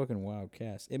pretty fucking wild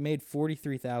cast. It made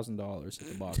 $43,000 at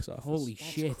the box office. Holy That's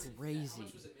shit. crazy.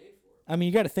 I mean,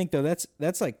 you got to think though.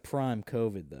 That's like prime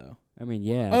COVID though. I mean,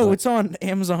 yeah. Oh, but- it's on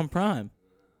Amazon Prime.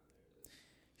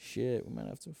 Shit, we might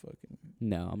have to fucking.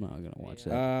 no, I'm not gonna watch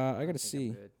that. I think gotta I'm see.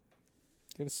 good.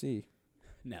 Gotta see.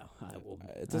 no, I will.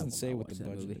 It I doesn't will say not what the watch that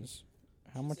budget movie. is.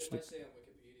 How much? It might say on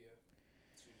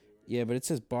Wikipedia. Yeah, but it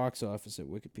says box office at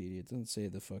Wikipedia. It doesn't say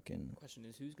the fucking. Question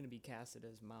is, who's going to be casted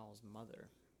as Miles' mother?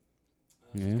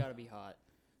 Yeah. She's got to be hot.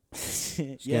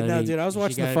 Yeah, gotta no, be- dude. I was she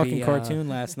watching the gotta fucking be, cartoon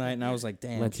last night, and I was like,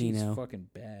 damn, she's Latino. fucking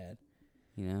bad.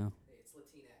 You know. It's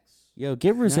Latinx. Yo,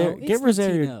 get No, Rosario. it's Get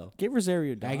Rosario. Latino. Get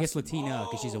Rosario Dawson. I guess Latina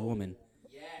because she's a woman.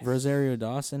 Rosario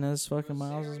Dawson as fucking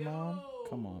Miles' mom.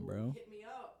 Come on, bro.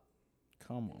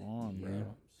 Come on, bro. Yeah.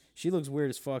 She looks weird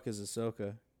as fuck as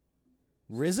Ahsoka.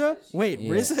 RZA? Wait,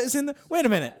 Yeah. RZA is in the. Wait a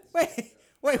minute. Wait.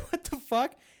 What the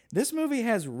fuck? This movie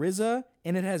has RZA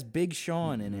and it has Big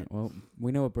Sean in it. Well,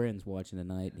 we know what Brandon's watching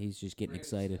tonight. He's just getting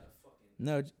excited.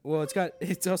 No, well,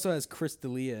 it also has Chris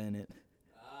D'Elia in it.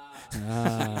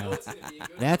 Ah,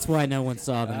 that's why no one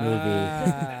saw the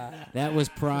movie. That was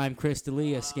prime Chris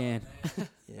D'Elia scan.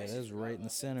 Yeah, that was right in the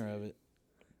center of it.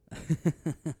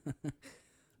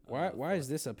 Why is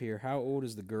this up here? How old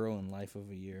is the girl in Life of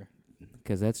a Year?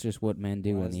 Because that's just what men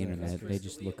do Why on is the that? internet. They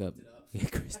just look up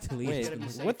Chris D'Elia. Wait, gotta be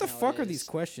safe what the fuck are nowadays. these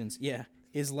questions? Yeah,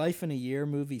 is Life in a Year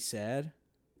movie sad?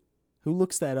 Who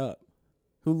looks that up?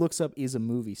 Who looks up is a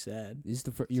movie sad? Is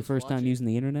this your Just first watch time it. using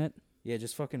the internet? Yeah,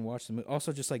 just fucking watch the movie.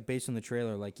 Also, just like based on the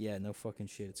trailer, like, yeah, no fucking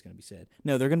shit, it's gonna be sad.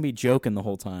 No, they're gonna be joking the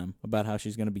whole time about how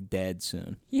she's gonna be dead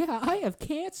soon. Yeah, I have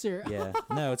cancer. Yeah,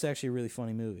 no, it's actually a really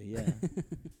funny movie. Yeah.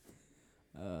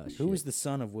 Who was the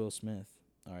son of Will Smith?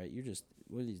 All right, you're just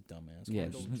what are these dumbass? Yeah,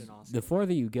 Kendall questions? Jenner. the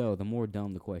farther you go, the more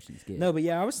dumb the questions get. No, but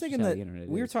yeah, I was Just thinking how that the internet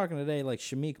we were is. talking today, like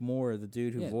Shamik Moore, the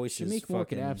dude who yeah, voices Shamik Moore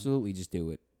could fucking- absolutely just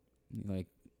do it. Like,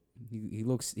 he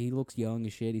looks young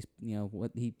as shit. He's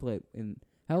what he played in.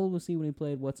 How old was he when he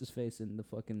played what's his face in the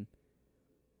fucking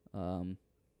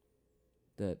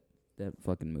that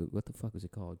fucking movie? What the fuck was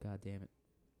it called? God damn it!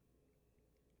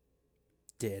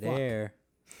 Dead Fuck. Air.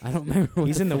 I don't remember. What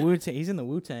He's the in the fuck- Wu He's in the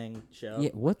Wu Tang show. Yeah,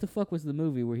 what the fuck was the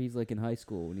movie where he's like in high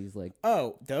school and he's like,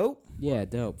 Oh, dope. yeah,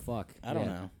 dope, fuck. I don't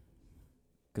know.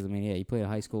 Because I mean, yeah, he played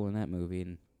high school in that movie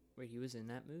and Wait, he was in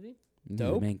that movie? he's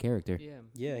Dope? the main character. Yeah.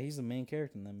 Yeah, he's the main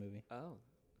character in that movie. Oh,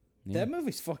 Yeah. That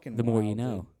movie's fucking. The more you wild,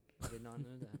 know. I did not know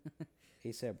that.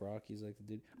 Dude. ASAP Rocky's like the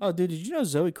dude. Oh, dude, did you know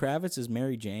Zoe Kravitz is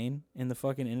Mary Jane in the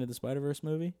fucking Into the Spider-Verse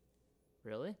movie?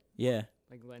 Really? Yeah,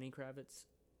 Like Lenny Kravitz?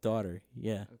 daughter.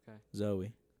 Yeah, Okay.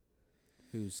 Zoe.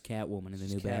 Who's Catwoman in the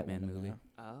She's new Batman Catwoman movie? now.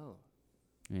 Oh,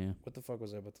 Yeah. What the fuck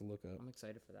was I about to look up? I'm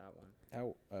excited for that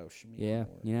one. Shamik Yeah,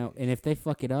 Moore. you know, and if they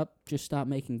fuck it up, just stop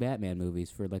making Batman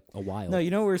movies for like a while. No, you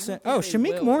know what we're I don't saying? think Oh, they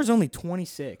Shamik will. Moore's only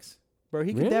 26. Bro,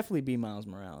 he could Really? definitely be Miles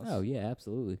Morales. Oh yeah,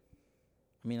 absolutely.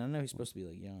 I mean, I know he's supposed to be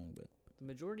like young, but The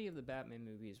majority of the Batman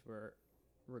movies were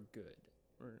good,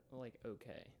 or like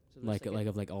okay. So there's Like a-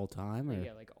 of like all time or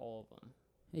yeah, like all of them.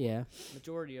 yeah.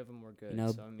 Majority of them were good. You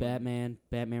know, so, I mean,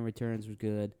 Batman Returns was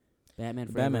good. Batman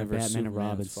the Forever, Batman vs Batman and Superman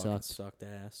Robin fucking sucked. sucked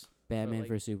ass. Batman like-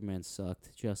 vs Superman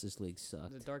sucked. Justice League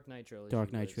sucked. the Dark Knight trilogy.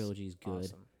 Dark Knight was trilogy is good.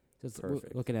 Awesome. So it's- we're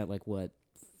Perfect. looking at like what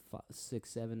 6,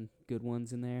 7 good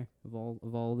ones in there of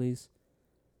all of these.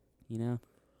 You know,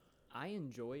 I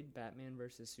enjoyed Batman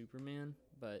versus Superman,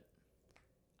 but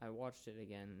I watched it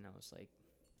again and I was like,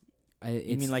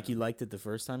 You mean like you liked it the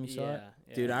first time you saw it?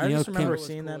 yeah, Dude, yeah. I You know, just remember It was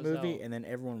seeing cool that as movie, hell. and then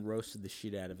everyone roasted the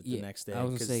shit out of it Yeah, the next day. I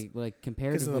was gonna say like because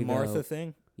comparatively of the Martha though,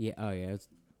 thing. Yeah, oh yeah, it's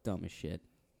dumb as shit.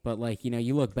 But like, you know,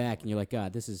 you look back and you're like,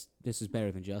 God, this is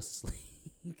better than Justice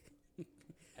League.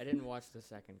 I didn't watch the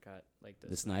second cut, like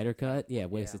The Snyder cut, yeah,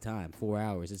 waste Yeah. of time. 4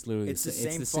 hours. It's literally It's the it's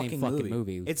same the same fucking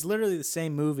movie. It's literally the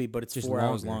same movie, but it's Just 4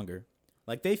 hours longer. longer.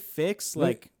 Like they fix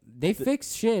Like, they the-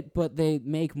 fix shit, but they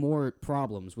make more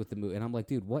problems with the movie. And I'm like,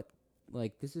 dude, what?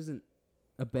 Like, this isn't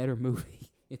a better movie.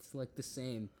 It's like the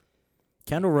same.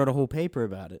 Kendall wrote a whole paper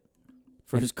about it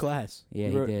for And- his class. Yeah,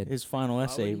 he wrote did. His final Why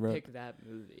essay. would he wrote. pick that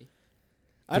movie?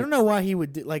 I don't know why he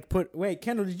would put. Wait,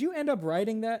 Kendall, did you end up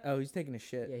writing that? Oh, he's taking a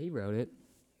shit. Yeah, he wrote it.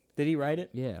 Did he write it?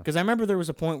 Yeah. Because I remember there was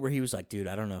a point where he was like, "Dude,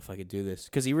 I don't know if I could do this,"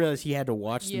 because he realized he had to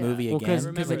watch the Yeah. movie Well, again. because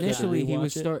remember that. initially he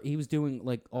was Rewatch it. he was doing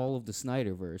like all of the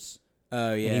Snyderverse.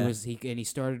 Oh yeah. And he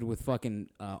started with fucking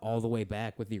all the way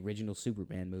back with the original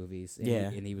Superman movies. And Yeah.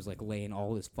 and he was like laying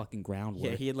all this fucking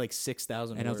groundwork. Yeah, he had like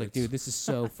 6,000. and I was like, dude, this is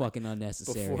so fucking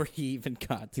unnecessary. before he even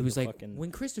got to He was the like, fucking.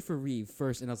 when Christopher Reeve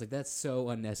first, and I was like, that's so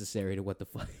unnecessary to what the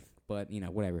fuck. But, you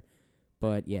know, whatever.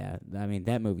 But, yeah, I mean,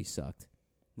 that movie sucked.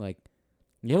 Like,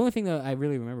 the only thing that I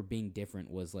really remember being different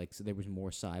was, like, so there was more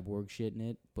cyborg shit in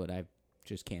it, but I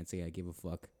just can't say I give a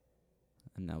fuck.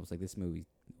 And I was like, this movie's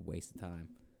a waste of time.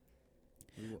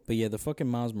 But yeah, the fucking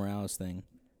Miles Morales thing.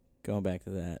 Going back to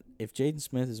that, if Jaden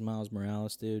Smith is Miles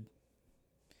Morales, dude,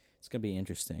 it's gonna be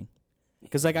interesting.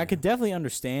 Because like I could definitely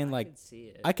understand, I like could see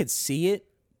it. I could see it,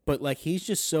 but like he's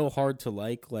just so hard to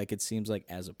like. Like it seems like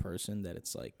as a person that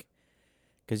it's like,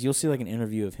 because you'll see like an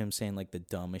interview of him saying like the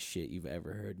dumbest shit you've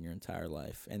ever heard in your entire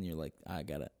life, and you're like, I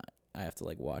have to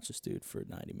like watch this dude for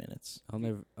 90 minutes. I'll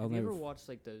never Have you ever watched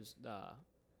like those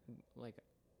like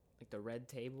like the Red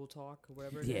Table Talk or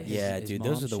whatever. Yeah. It is. Yeah, His dude,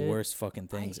 those mom are the shit? worst fucking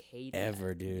things I hate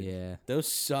ever, dude. Yeah. Those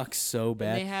suck so And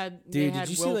bad. they had Dude, they had did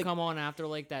you see, Will like- come on after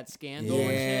like that scandal and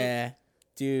shit. Yeah.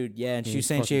 Dude, yeah, and Yeah, she was he's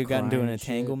saying she fucking had gotten into an crying and shit.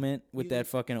 entanglement with You, that like-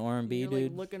 fucking R&B You're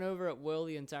dude. like looking over at Will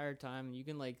the entire time, and you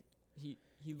can like he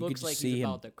You could looks just like see he's him,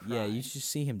 about to cry. Yeah, you just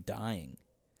see him dying.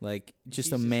 Like, just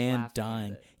She's a just man laughing at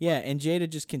dying. it. Yeah, and Jada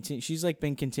just she's like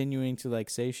been continuing to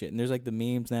like say shit. And there's like the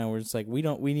memes now where it's like we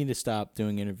need to stop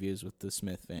doing interviews with the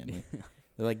Smith family.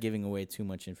 They're like giving away too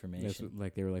much That's information. what,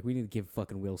 like they were like, we need to give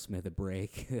fucking Will Smith a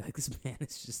break. Like this man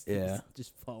is just Yeah.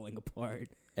 just falling apart.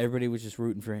 Everybody was just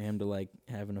rooting for him to like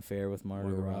have an affair with Margot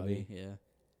Robbie. Yeah.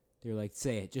 They're like,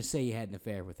 say it. Just say you had an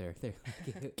affair with her. They're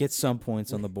like, Get some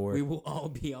points on the we board. will all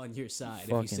be on your side if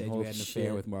Fucking you said you whole had an affair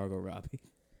shit. with Margot Robbie.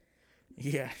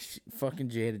 Yeah, fucking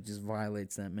Jada just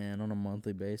violates that man on a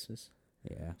monthly basis.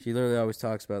 Yeah. She literally always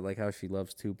talks about like how she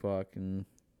loves Tupac and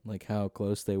like how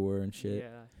close they were and shit.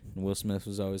 Yeah. And Will Smith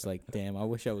was always like, "Damn, I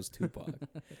wish I was Tupac."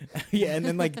 Yeah, and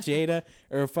then like Jada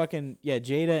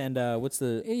and what's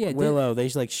the Yeah, Willow? They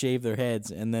just like shave their heads,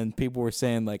 and then people were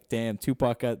saying like, "Damn,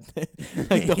 Tupac got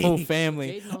like the whole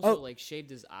family." Jaden also like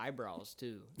shaved his eyebrows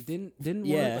too. Didn't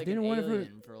Yeah. Like didn't an one of her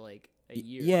alien for like a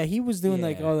year. Yeah, he was doing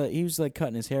like Yeah. all that. He was like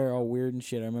cutting his hair all weird and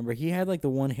shit. I remember he had like the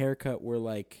one haircut where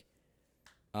like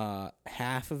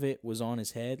half of it was on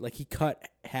his head. Like he cut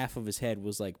half of his head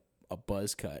was like a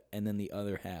buzz cut, and then the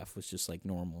other half was just like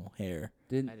normal hair.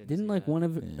 I didn't didn't see like that. one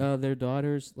of Yeah. their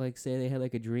daughters like say they had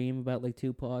like a dream about like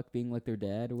Tupac being like their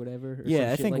dad or whatever? Or some Yeah,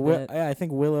 I shit think like that? I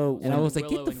think Willow. And I was like,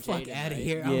 Willow get the and fuck Jaden, out of right?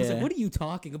 here. I was like, Yeah. what are you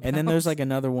talking about? and then there's like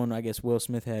another one. I guess Will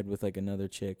Smith had with like another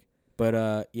chick.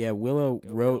 But yeah, Willow Go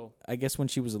wrote. Will. I guess when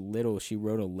she was little, she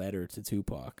wrote a letter to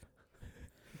Tupac.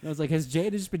 I was like, has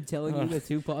Jada just been telling you that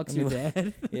Tupac's your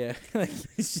dad? Yeah,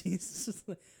 She's just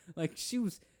like she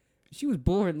was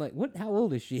born like what? How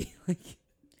old is she? Like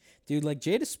dude, like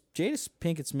Jada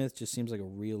Pinkett Smith just seems like a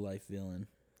real life villain.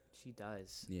 She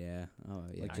does. yeah, oh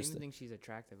yeah. I don't just even think she's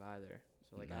attractive either.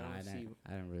 So like I don't see.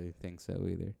 I don't really think so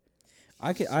either.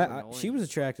 She annoying. was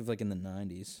attractive like in the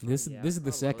 90s. This Yeah, this is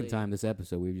the second probably. time this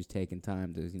episode we've just taken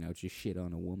time to just shit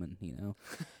on a woman. Yeah.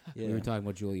 We were talking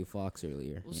about Julia Fox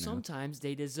earlier. Well, you know? sometimes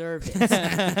they deserve it.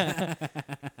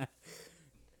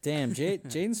 Damn,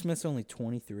 Jaden Smith's only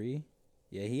 23.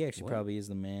 Yeah, he actually What? probably is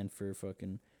the man for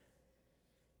fucking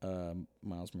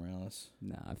Miles Morales.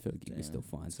 Nah, I feel like you can still Damn,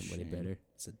 find it's a somebody shame. better.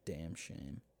 It's a damn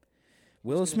shame.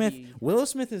 Who's gonna Willow be-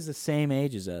 Smith is the same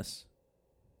age as us.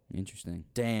 Interesting.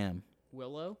 Damn.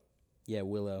 Willow. Yeah,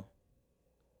 Willow.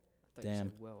 I thought you Damn.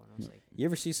 said Will, and I was like, You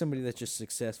ever see somebody that's just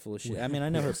successful as shit? I mean, I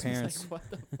know her I was parents. like,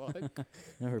 what the fuck?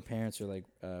 I know her parents are like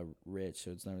rich,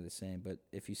 so it's not really the same. But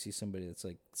if you see somebody that's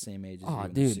like the same age as Aw, you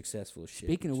and dude. successful as shit.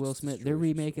 Speaking it of Will just Smith, they're destroys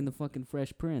your remaking the soul. fucking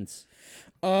Fresh Prince.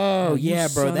 Oh you yeah,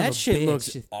 son bro, of that a shit looks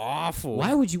bitch. awful.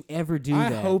 Why would you ever do I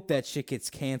that? hope that shit gets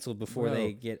canceled before Bro,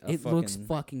 they get a it fucking. looks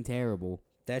fucking terrible.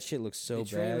 That shit looks so the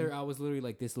trailer, bad. I was literally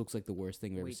like, this looks like the worst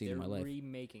thing I've ever Wait, seen in they're my life.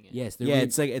 remaking it. Yes, Yeah,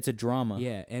 it's like it's a drama.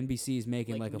 yeah. NBC is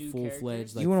making Like like, a new full fledged.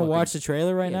 characters? Like You want to fucking- watch the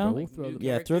trailer right Yeah, now? bro, we'll Like throw new the-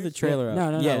 Yeah, throw the characters? trailer Yeah,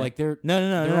 up. no, yeah. like they're no,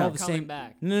 no, they're no, all no. the Coming same.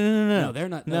 back. No, they're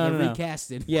not. No, they're no.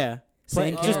 recasted. Yeah,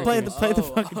 Same just play the characters.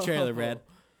 fucking trailer, Brad.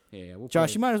 Yeah, we'll Josh,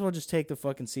 play you might as well just take the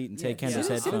fucking seat and Yeah, take yeah. Kendall's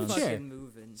Sit in the headphones. chair. Fucking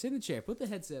moving. Sit in the chair. Put the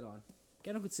headset on.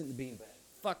 Kendall could sit in the beanbag.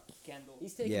 Fuck Kendall.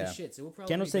 He's taking Yeah. a shit, so we'll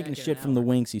probably. Kendall's be taking back in shit an from the hour.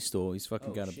 wings he stole. He's fucking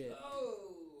Oh, got a. shit.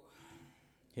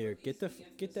 Here, get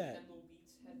that.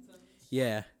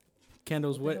 Yeah,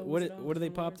 Kendall's What the what hell was it on what are they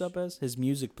for popped March? up as? His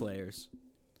music players.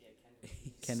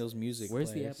 Kendall's music.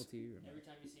 Where's the players. Apple TV remote? Every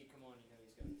time you see it come on, you know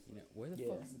he's going. You know, where the Yeah.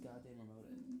 fuck is the goddamn remote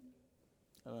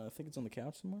at? I think it's on the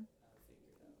couch somewhere.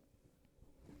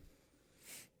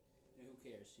 Who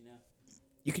cares? You know.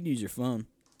 You could use your phone.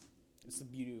 It's the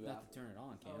beauty of Not to turn it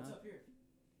on, can I? here.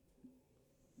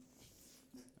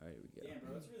 All right, here we go.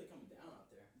 bro, it's really coming down out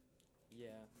there. Yeah.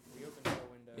 We opened our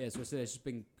window. Yeah, so I said it's just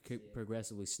been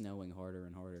progressively snowing harder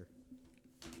and harder.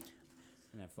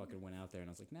 And I fucking went out there and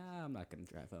I was like, nah, I'm not gonna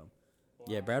drive home.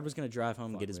 Yeah, Brad was gonna drive home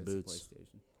and Fuck, get his where's the boots.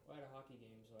 PlayStation? I had a hockey game,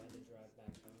 so I had to drive back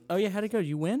home. Oh yeah, how'd it go?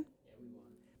 You win? Yeah, we won.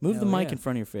 Move the Hell mic yeah. in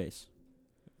front of your face.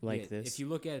 Like Yeah, this. If you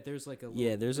look at it, there's like a little,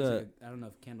 Yeah, there's a- I don't know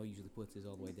if Kendall usually puts his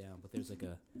all the way down, but there's like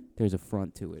a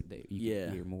front to it that you Yeah.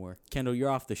 can hear more. Kendall, you're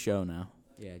off the show now.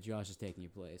 Yeah, Josh is taking your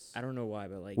place. I don't know why,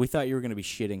 but like We thought you were gonna be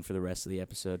shitting for the rest of the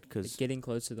episode because getting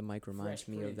close to the mic reminds Fresh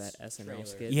me of Prince that SNL trailer.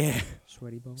 skit. yeah,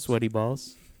 Sweaty balls. sweaty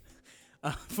balls.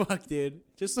 Fuck, dude.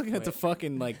 Just looking at the Wait.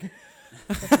 fucking like.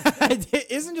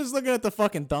 Isn't just looking at the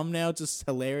fucking thumbnail just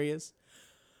hilarious?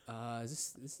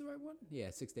 Is this the right one? Yeah,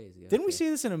 6 days ago. Didn't we Okay. see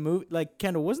this in a movie? Like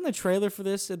Kendall, wasn't the trailer for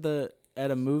this at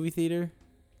a movie theater?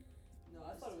 No,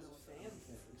 I thought it was a fan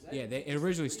thing. Yeah, it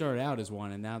originally started out as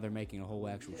one, and now they're making a whole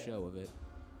actual show of it.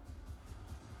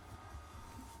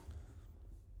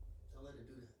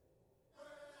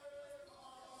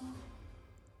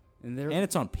 And they're And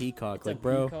it's on Peacock, It's like, a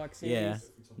bro. Peacock Yeah.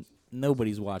 series.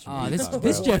 Nobody's watching Oh, Peacock,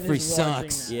 this bro. Jeffrey Just watching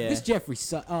sucks. that. Yeah. This Jeffrey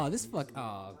sucks. Oh, this fuck.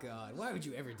 Oh god, why would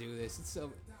you ever do this? It's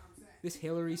so. This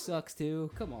Hillary sucks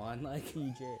too. Come on, like.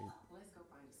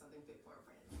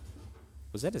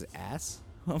 Was that his ass?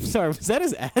 I'm sorry, was that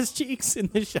his ass cheeks in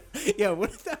the shot? Yeah, what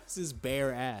if that was his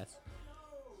bare ass?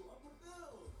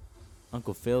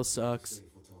 Uncle Phil sucks.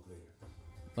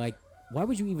 Like, why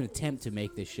would you even attempt to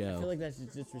make this I feel show? like that's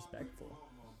just disrespectful.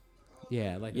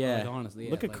 Yeah, like, Yeah. like, honestly.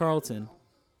 Yeah, Look at like, Carlton.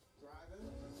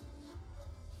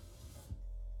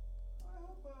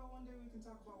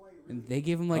 And they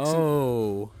give him like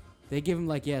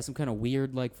some kind of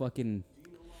weird like fucking.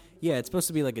 Yeah, it's supposed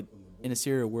to be like in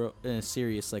a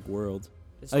serious like world.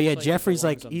 This Oh looks yeah, like it Jeffrey's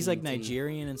like belongs on he's like BET.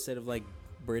 Nigerian instead of like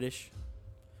British.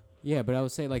 Yeah, but I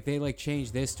would say like they like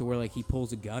changed this to where like he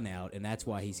pulls a gun out and that's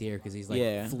why he's here because he's like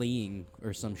Yeah. fleeing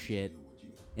or some shit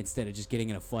instead of just getting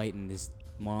in a fight and his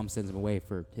mom sends him away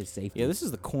for his safety. Yeah, this is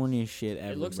the corniest shit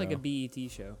ever. It looks like bro. a BET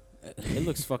show. It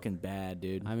looks fucking bad,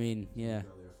 dude. I mean, yeah.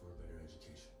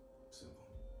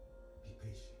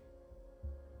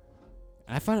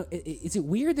 I find is it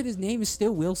weird that his name is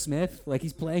still Will Smith? Like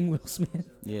he's playing Will Smith?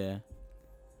 Yeah.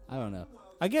 I don't know.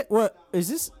 I get what is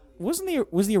this? Was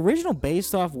the original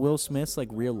based off Will Smith's like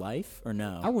real life or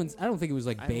no? I don't think it was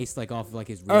like based like off of like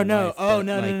his. Oh Real no! life, Oh but,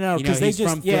 no! like, No! No! you know, Because they he's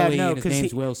just from Philly no and his because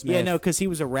name's Will Smith. Yeah, no, because he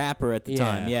was a rapper at the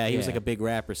time. Yeah, Yeah, he was yeah. like a big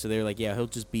rapper. So they were like, yeah, he'll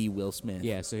just be Will Smith.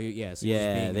 Yeah. So yeah. So he's just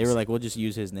Yeah, being they this- were like, we'll just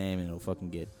use his name and it'll fucking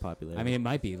get popular. I mean, it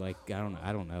might be like I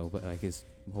don't know, but like his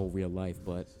whole real life,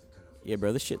 but yeah,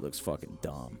 bro, this shit looks fucking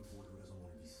dumb.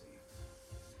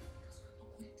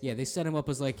 yeah, they set him up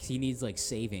as like he needs like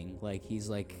saving, like he's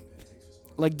like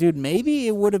Like, dude, maybe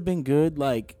it would have been good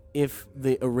like if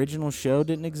the original show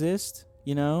didn't exist.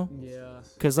 You know? Yeah.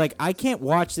 Because like I can't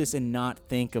watch this and not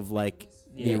think of like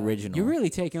the Yeah. original. you're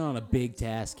really taking on a big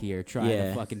task here, trying Yeah.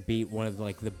 to fucking beat one of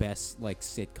like the best like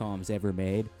sitcoms ever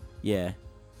made. Yeah.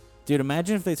 Dude,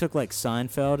 imagine if they took like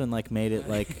Seinfeld and like made it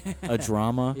like a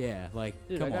drama. Yeah, like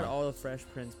Dude, come I got on. all the Fresh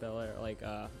Prince Bel-Air like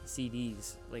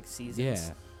CDs, like seasons.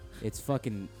 Yeah, it's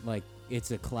fucking like it's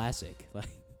a classic. Like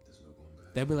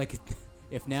that'd be like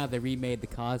if now they remade the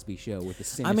Cosby Show with the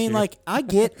sinister. I mean, like I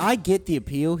get the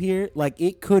appeal here. Like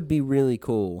it could be really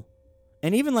cool.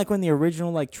 And even like when the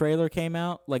original like trailer came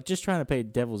out, like just trying to play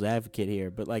devil's advocate here,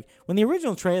 but like when the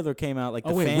original trailer came out, like Oh,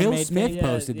 the wait, fan Will made Smith thing,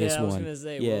 posted this I was one. gonna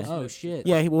say, Yeah. Will oh Smith. shit.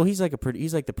 yeah, well he's like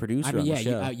he's like the producer I mean, on yeah, the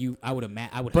show. I would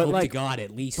I would But, hope like- to God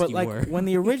at least But you like were. when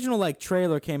the original like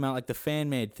trailer came out, like the fan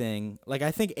made thing, like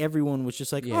I think everyone was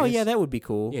just like, Yeah, oh this- yeah, that would be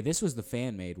cool. yeah, this was the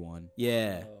fan made one,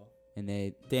 Yeah. Oh. and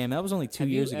they Damn, that was only 2 Have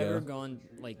years you ago. ever gone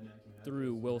like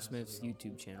through Will Smith's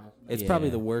YouTube channel? It's probably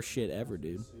Yeah. the worst shit ever,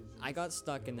 dude. I got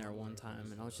stuck in there one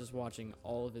time, and I was just watching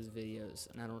all of his videos,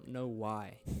 and I don't know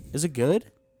why. Is it good?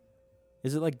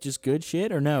 Is it like just good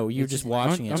shit or no? You're It's just just-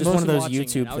 watching it. I'm Just one of those Watching it.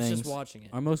 YouTube I was things. just watching it.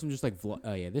 are most of them just like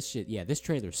oh yeah, this shit, yeah, this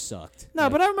trailer sucked. No,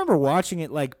 Like, but I remember watching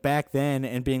it like back then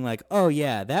and being like, "Oh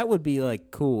yeah, that would be like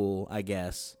cool, I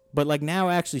guess." But like now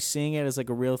actually seeing it as like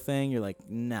a real thing, you're like,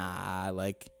 "Nah,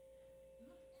 like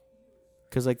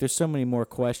cuz like there's so many more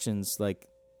questions like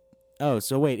oh,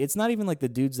 so wait, it's not even like the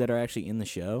dudes that are actually in the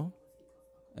show?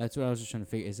 that's what I was just trying to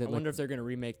figure. Is I it wonder like if they're gonna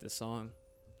remake the song.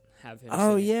 Have him.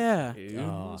 Oh sing it. yeah. Hey,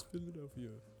 Oh. West Philadelphia.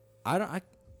 I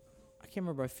can't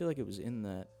remember. I feel like it was in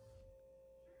that.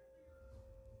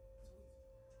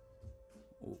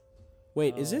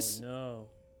 Wait, is this No.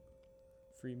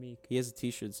 Free Meek. He has a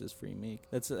t-shirt that says Free Meek.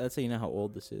 That's how you know how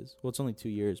old this is. Well, it's only 2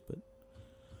 years, but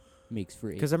Meek's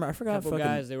free? cuz I forgot Couple fucking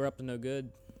guys, they were up to no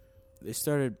good. they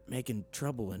started making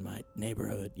trouble in my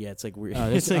neighborhood. Yeah, it's like weird. Oh,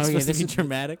 this- it's like oh, yeah, supposed this to be is-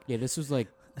 dramatic. Yeah, this was like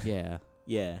yeah.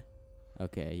 Yeah.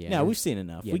 Okay, yeah. No, we've seen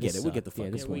enough. yeah, we get this it. We get the sucked. Yeah,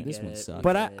 fuck. this Yeah, one we this get one it. sucked.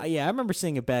 But get it. I remember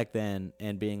seeing it back then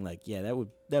and being like, yeah, that would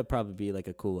probably be like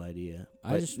a cool idea.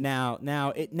 I But just- now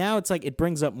it's like it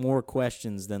brings up more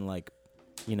questions than like,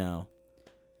 you know.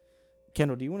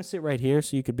 Kendall, do you want to sit right here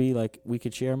so you could be like we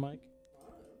could share a mic?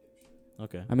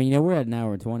 Okay. I mean, you know, we're at an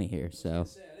hour and 20 here, so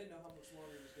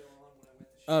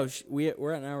Oh,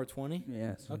 we're at an hour 20?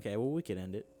 yeah. Okay, well we could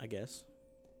end it, I guess.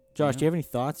 Josh, do you have any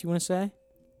thoughts you want to say?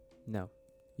 No,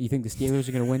 You think the Steelers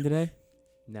are gonna win today?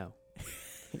 no.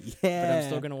 Yeah. But I'm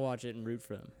still gonna watch it and root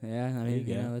for them. Yeah, I There mean, you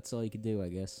you go. know, that's all you could do, I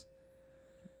guess.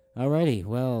 Alrighty,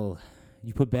 well,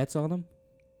 you put bets on them?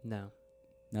 No.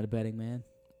 Not a betting man.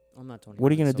 I'm not 21.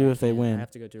 What are you gonna so do I if they can't. win? I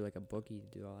have to go through like a bookie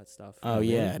to do all that stuff. Oh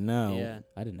yeah, no. Yeah.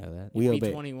 I didn't know that. We You have to obey.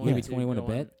 be 21. You have to be to 21 to go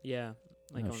on- bet? Yeah.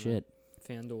 Like oh on shit.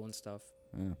 FanDuel and stuff.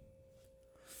 Yeah.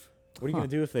 What are you gonna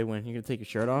do if they win? You gonna take your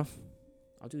shirt off?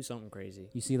 I'll do something crazy.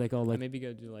 You see, like all I'll like maybe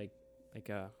go do like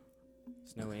a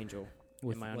snow angel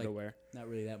with in my like, underwear. not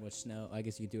really that much snow. I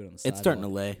guess you could do it on the sidewalk. It's starting to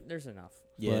lay. There's enough.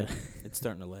 Yeah, But- it's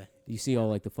starting to lay. You see all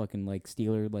like the fucking like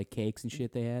Steeler like cakes and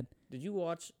shit they had. Did you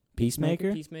watch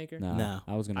Peacemaker? Peacemaker? Nah, No.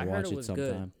 I was gonna I heard watch it it was good.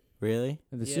 sometime. Really?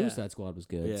 And the Yeah. Suicide Squad was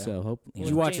good. Yeah. So hope. Did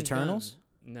you watch James Eternals? Gunn.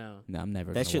 No. No, I'm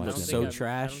never. That gonna shit watch looks that so movie. I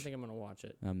trash. don't think I'm gonna watch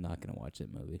it. I'm not gonna watch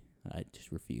that movie. I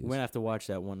just refuse. We're gonna have to watch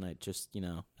that one night, just Just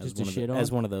to one shit of on?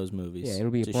 as one of those movies. yeah, it'll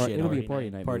be a Just party. shit It'll on. be a party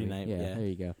night. Party movie. night, Yeah, yeah. there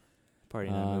you go.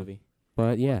 Party night movie.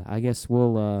 But yeah, I guess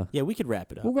we'll Yeah, we could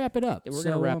wrap it up. we'll wrap it up. Yeah, we're So,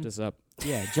 gonna wrap this up.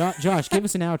 Yeah, Josh, give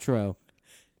us an outro.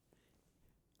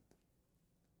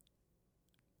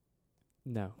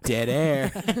 No. Dead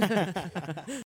air.